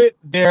gotten through it,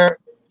 they're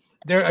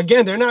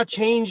not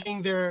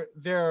changing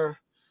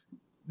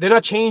they're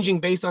not changing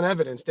based on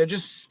evidence. They're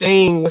just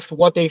staying with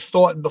what they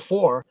thought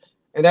before,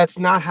 and that's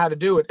not how to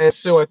do it. And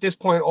so at this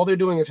point, all they're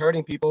doing is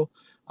hurting people.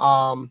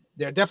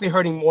 They're definitely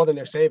hurting more than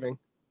they're saving.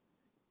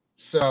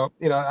 So,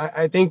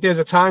 I think there's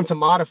a time to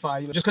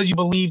modify. Just because you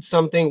believed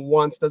something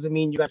once doesn't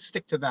mean you got to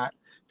stick to that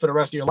for the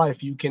rest of your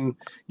life. You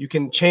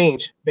can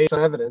change based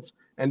on evidence,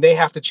 and they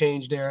have to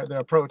change their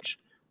approach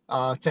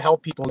to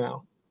help people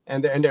now,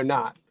 and they're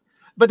not.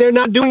 But they're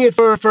not doing it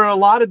for a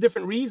lot of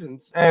different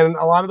reasons, and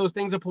a lot of those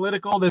things are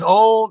political. There's a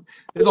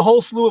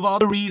whole slew of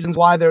other reasons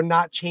why they're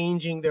not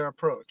changing their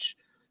approach.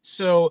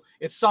 So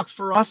it sucks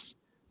for us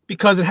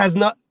because it has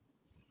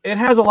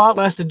a lot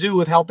less to do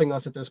with helping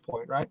us at this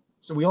point, right?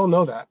 So we all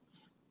know that.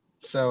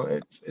 So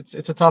it's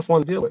a tough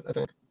one to deal with, I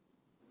think.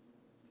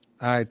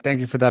 All right. Thank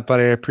you for that,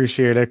 buddy. I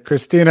appreciate it.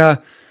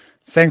 Christina,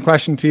 same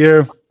question to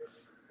you.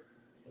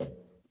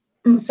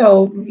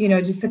 So,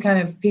 just to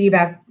kind of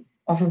piggyback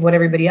off of what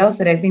everybody else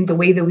said, I think the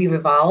way that we've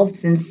evolved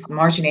since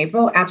March and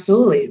April,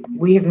 absolutely.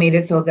 We have made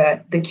it so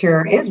that the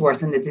cure is worse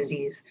than the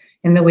disease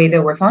in the way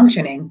that we're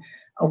functioning,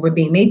 or we're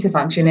being made to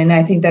function. And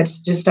I think that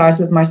just starts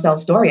with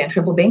Marcel's story and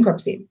triple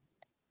bankruptcy.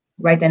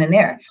 Right then and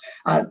there,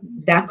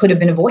 that could have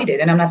been avoided.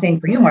 And I'm not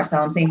saying for you,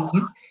 Marcel, I'm saying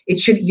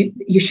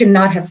you should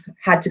not have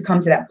had to come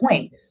to that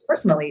point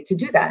personally to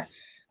do that.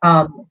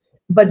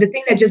 But the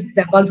thing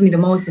that bugs me the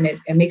most, and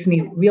it makes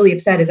me really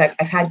upset, is I've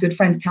had good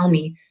friends tell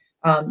me,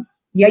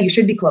 yeah, you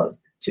should be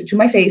closed. To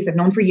my face, I've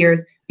known for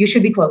years, you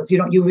should be closed.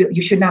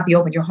 You should not be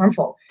open. You're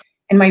harmful.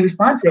 And my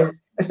response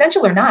is,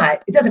 essential or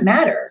not, it doesn't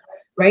matter,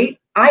 right?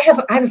 I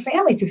have a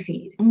family to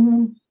feed.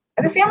 Mm-hmm.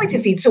 I have a family to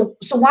feed. So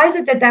why is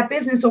it that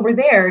business over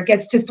there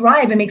gets to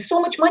thrive and make so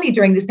much money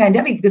during this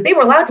pandemic? Because they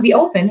were allowed to be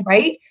open,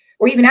 right?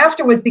 Or even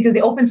afterwards because they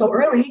opened so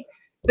early.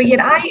 But yet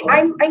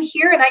I'm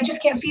here and I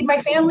just can't feed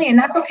my family, and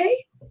that's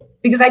okay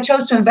because I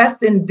chose to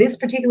invest in this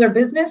particular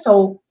business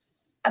so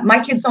my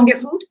kids don't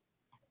get food.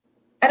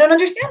 I don't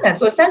understand that.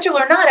 So essential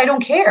or not, I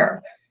don't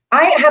care.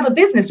 I have a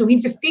business, so we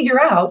need to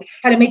figure out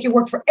how to make it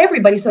work for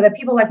everybody so that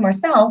people like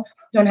Marcel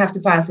don't have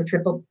to file for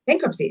triple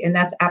bankruptcy. And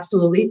that's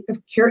absolutely,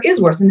 the cure is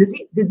worse than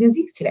the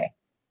disease today.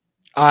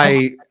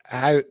 I'm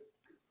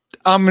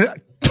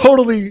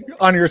totally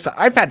on your side.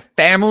 I've had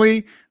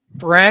family,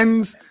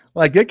 friends,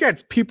 like it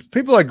gets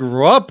people I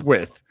grew up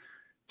with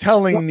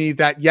telling me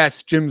that,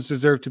 yes, gyms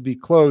deserve to be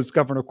closed.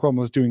 Governor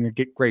Cuomo is doing a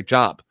great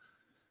job.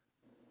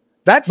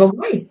 That's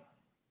hard.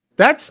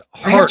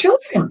 I have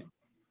children.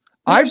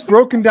 I've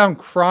broken down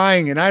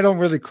crying, and I don't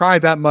really cry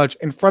that much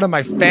in front of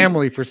my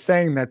family for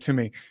saying that to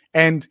me.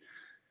 And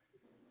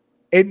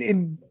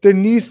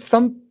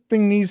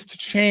something needs to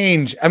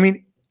change. I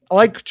mean,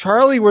 like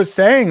Charlie was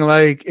saying,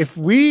 like if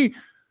you're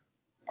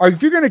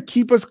going to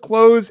keep us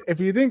closed, if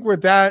you think we're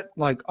that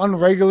like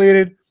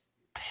unregulated,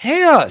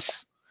 pay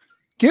us.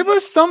 Give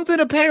us something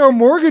to pay our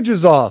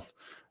mortgages off.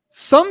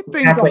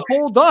 Something to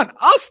hold on.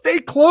 I'll stay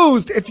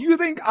closed if you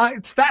think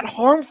it's that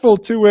harmful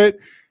to it.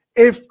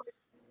 If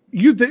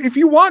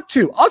you want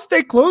to, I'll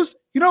stay closed,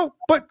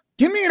 but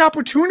give me an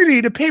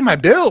opportunity to pay my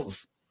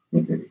bills.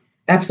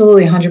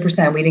 Absolutely.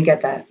 100%. We didn't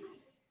get that.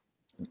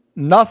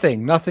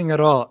 Nothing at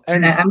all.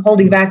 And I'm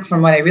holding back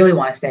from what I really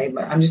want to say,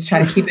 but I'm just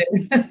trying to keep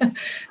it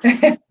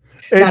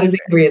not as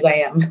angry as I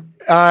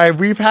am.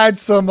 We've had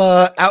some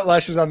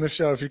outlashes on the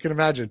show, if you can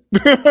imagine.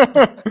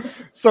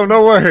 So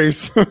no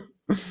worries.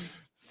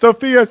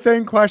 Sophia,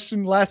 same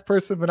question, last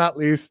person, but not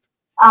least.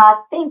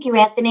 Thank you,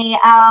 Anthony.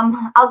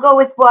 I'll go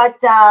with what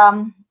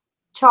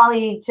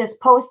Charlie just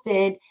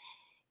posted.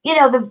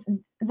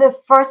 The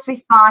first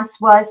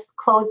response was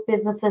close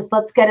businesses.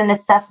 Let's get an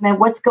assessment.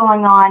 What's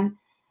going on?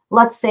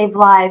 Let's save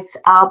lives.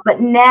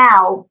 But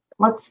now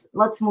let's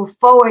move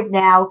forward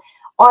now.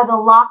 Are the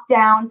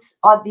lockdowns,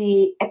 are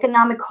the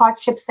economic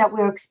hardships that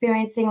we're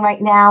experiencing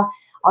right now,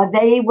 are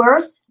they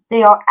worse?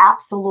 They are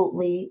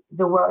absolutely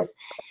the worst.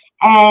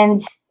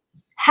 And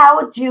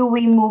how do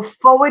we move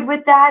forward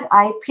with that?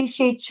 I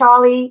appreciate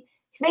Charlie.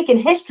 He's making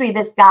history,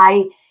 this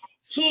guy.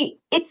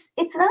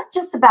 It's not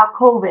just about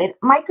COVID.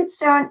 My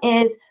concern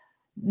is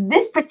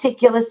this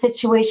particular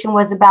situation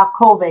was about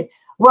COVID.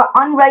 We're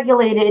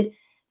unregulated.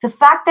 The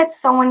fact that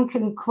someone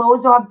can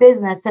close our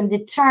business and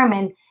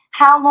determine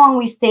how long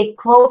we stay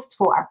closed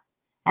for.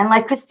 And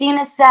like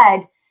Christina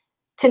said,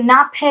 to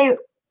not pay,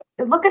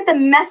 look at the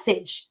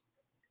message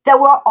that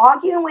we're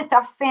arguing with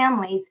our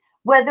families,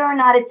 whether or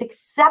not it's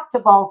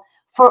acceptable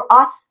for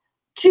us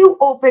to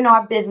open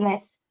our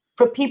business,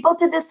 for people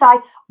to decide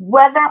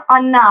whether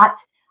or not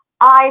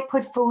I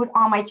put food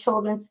on my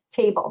children's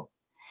table.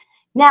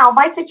 Now,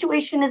 my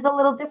situation is a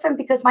little different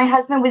because my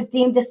husband was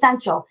deemed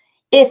essential.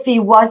 If he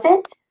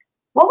wasn't,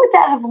 what would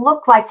that have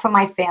looked like for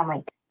my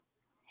family?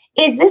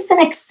 Is this an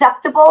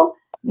acceptable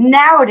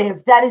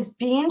narrative that is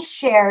being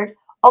shared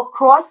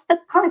across the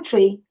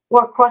country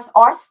or across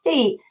our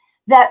state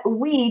that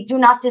we do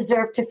not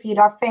deserve to feed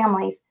our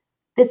families?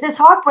 This is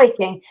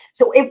heartbreaking.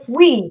 So if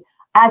we,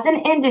 as an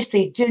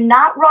industry, do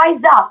not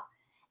rise up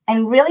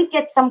and really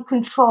get some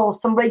control,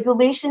 some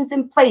regulations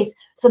in place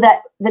so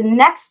that the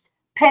next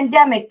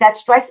pandemic that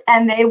strikes,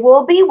 and there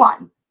will be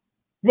one,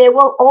 there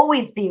will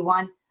always be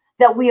one,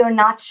 that we are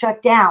not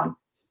shut down.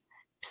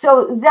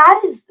 So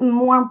that is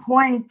more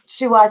important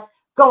to us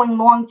going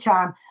long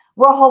term.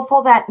 We're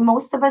hopeful that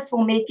most of us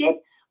will make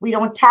it, We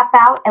don't tap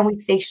out, and we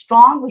stay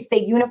strong, we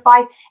stay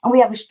unified, and we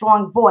have a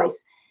strong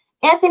voice.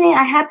 Anthony,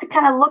 I had to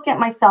kind of look at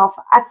myself.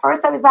 At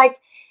first, I was like,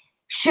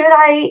 should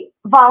I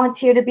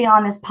volunteer to be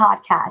on this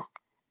podcast?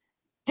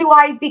 Do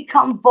I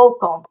become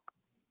vocal?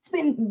 It's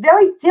been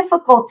very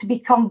difficult to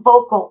become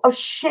vocal or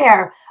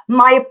share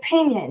my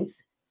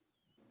opinions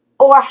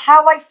or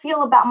how I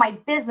feel about my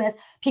business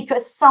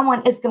because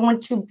someone is going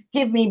to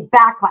give me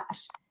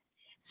backlash.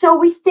 So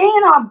we stay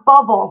in our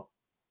bubble,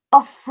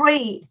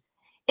 afraid.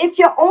 If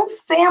your own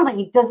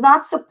family does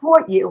not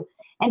support you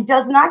and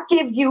does not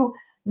give you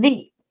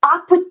the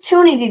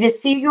opportunity to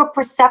see your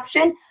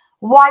perception,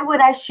 why would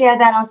I share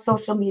that on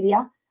social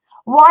media?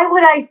 Why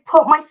would I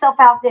put myself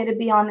out there to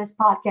be on this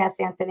podcast,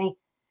 Anthony?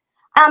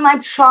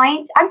 I'm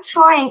trying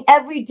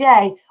every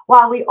day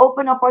while we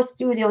open up our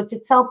studio to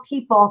tell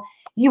people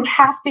you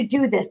have to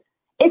do this.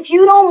 If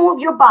you don't move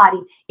your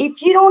body,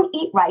 if you don't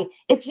eat right,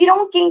 if you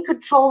don't gain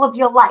control of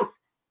your life,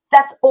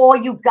 that's all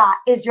you got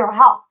is your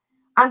health.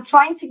 I'm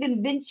trying to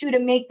convince you to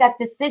make that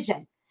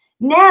decision.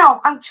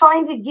 Now I'm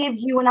trying to give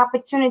you an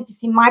opportunity to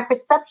see my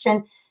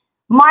perception,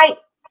 my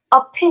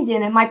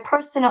opinion, and my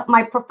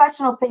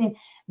professional opinion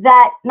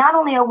that not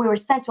only are we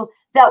essential,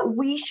 that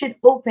we should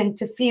open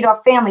to feed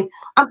our families.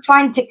 I'm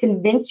trying to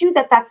convince you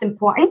that that's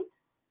important.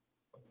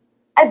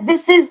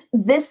 This is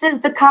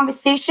the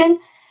conversation.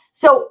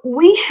 So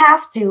we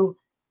have to,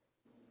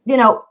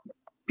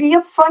 be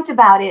upfront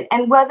about it.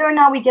 And whether or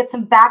not we get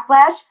some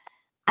backlash,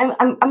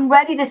 I'm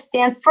ready to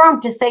stand firm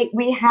to say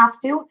we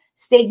have to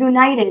stay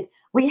united.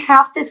 We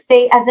have to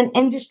stay as an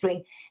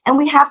industry, and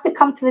we have to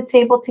come to the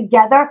table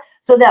together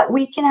so that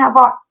we can have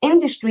our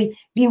industry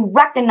be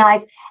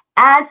recognized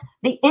as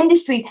the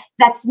industry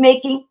that's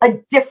making a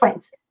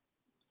difference.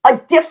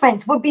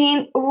 We're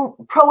being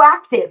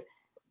proactive.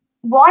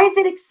 Why is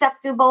it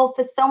acceptable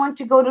for someone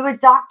to go to a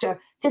doctor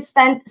to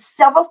spend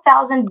several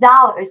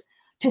 $1,000s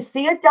to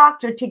see a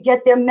doctor to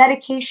get their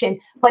medication,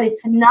 but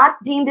it's not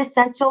deemed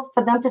essential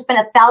for them to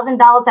spend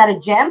 $1,000 at a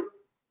gym?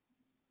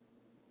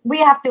 We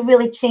have to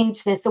really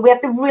change this. So we have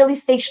to really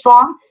stay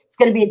strong. It's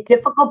going to be a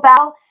difficult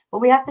battle, but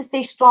we have to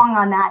stay strong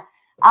on that.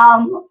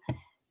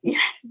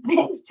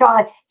 Thanks,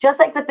 Charlie. Just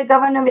like with the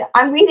governor,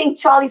 I'm reading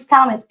Charlie's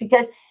comments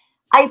because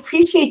I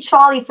appreciate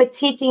Charlie for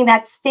taking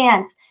that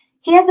stance.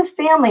 He has a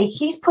family.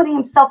 He's putting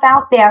himself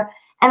out there,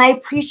 and I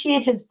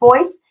appreciate his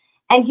voice,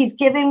 and he's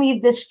giving me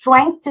the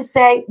strength to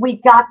say we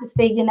got to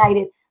stay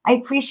united. I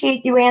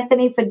appreciate you,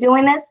 Anthony, for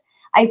doing this.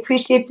 I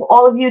appreciate for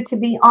all of you to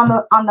be on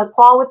the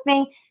call with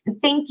me. And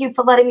thank you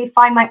for letting me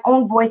find my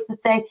own voice to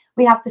say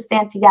we have to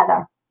stand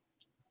together.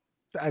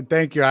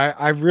 Thank you.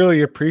 I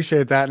really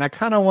appreciate that. And I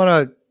kind of want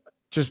to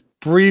just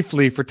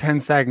briefly for 10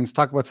 seconds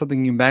talk about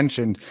something you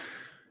mentioned.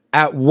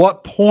 At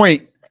what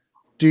point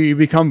do you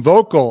become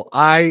vocal?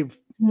 I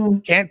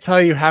can't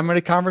tell you how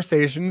many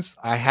conversations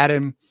I had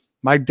in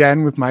my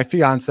den with my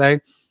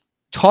fiance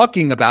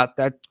talking about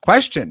that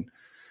question.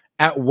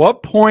 At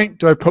what point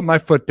do I put my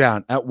foot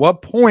down? At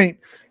what point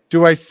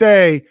do I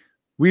say,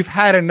 we've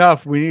had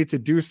enough, we need to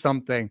do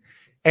something?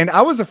 And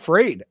I was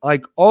afraid,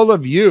 like all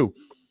of you,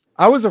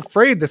 I was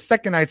afraid the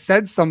second I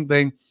said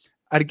something,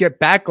 I'd get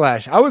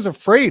backlash. I was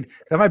afraid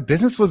that my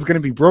business was going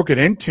to be broken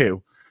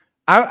into.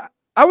 I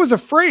was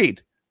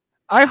afraid.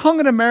 I hung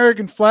an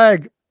American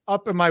flag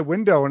up in my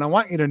window, and I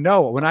want you to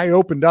know, when I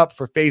opened up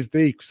for Phase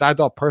 3, because I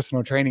thought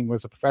personal training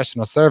was a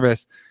professional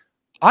service,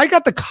 I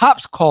got the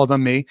cops called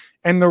on me,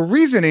 and the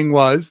reasoning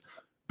was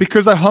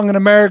because I hung an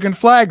American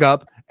flag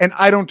up and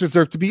I don't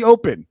deserve to be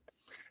open.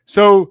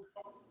 So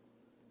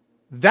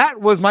that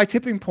was my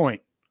tipping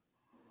point.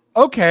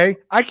 Okay,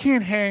 I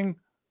can't hang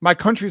my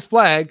country's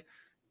flag.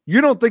 You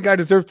don't think I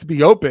deserve to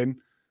be open.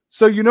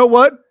 So you know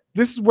what?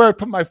 This is where I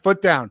put my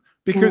foot down,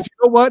 because you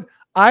know what?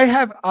 I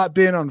have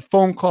been on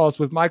phone calls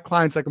with my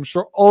clients, like I'm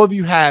sure all of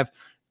you have,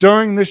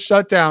 during this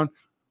shutdown,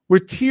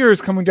 with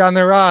tears coming down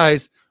their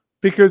eyes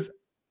because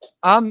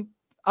I'm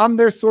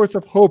their source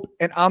of hope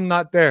and I'm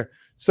not there.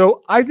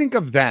 So I think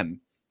of them.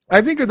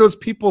 I think of those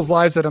people's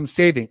lives that I'm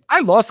saving.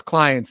 I lost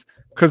clients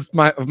because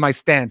of my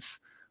stance,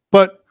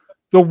 but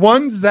the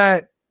ones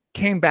that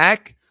came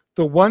back,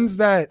 the ones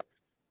that,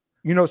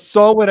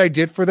 saw what I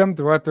did for them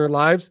throughout their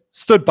lives,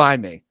 stood by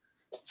me.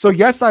 So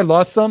yes, I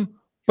lost some,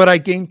 but I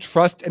gained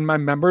trust in my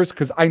members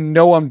because I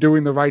know I'm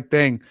doing the right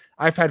thing.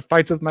 I've had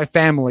fights with my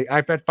family.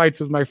 I've had fights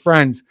with my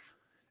friends.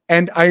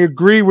 And I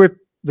agree with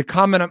the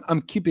comment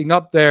I'm keeping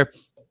up there.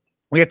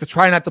 We have to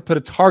try not to put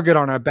a target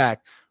on our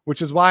back,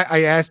 which is why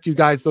I asked you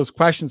guys those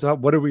questions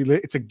about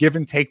it's a give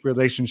and take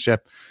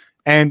relationship.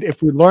 And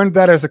if we learned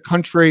that as a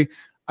country,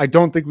 I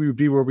don't think we would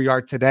be where we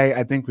are today.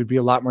 I think we'd be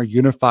a lot more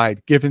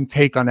unified, give and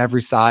take on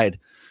every side.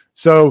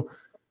 So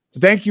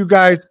thank you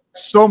guys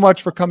so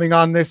much for coming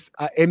on this.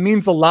 It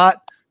means a lot.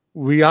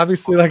 We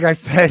obviously, like I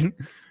said,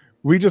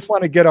 we just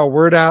want to get our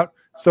word out.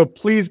 So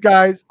please,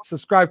 guys,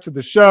 subscribe to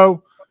the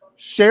show.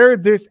 Share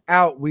this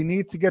out. We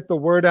need to get the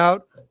word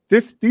out.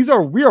 We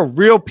are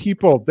real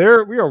people. We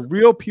are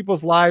real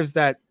people's lives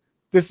that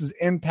this is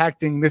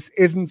impacting. This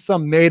isn't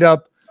some made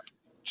up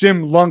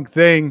Jim Lunk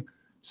thing.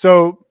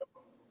 So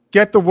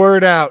get the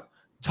word out.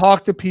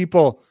 talk to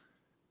people,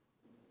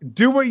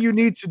 do what you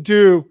need to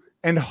do,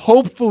 and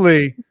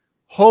hopefully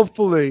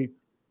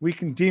we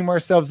can deem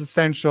ourselves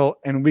essential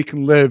and we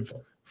can live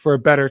for a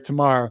better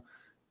tomorrow.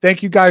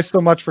 Thank you guys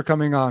so much for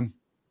coming on.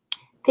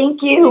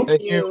 Thank you.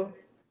 Thank you.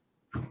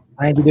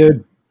 Thank you,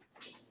 dude.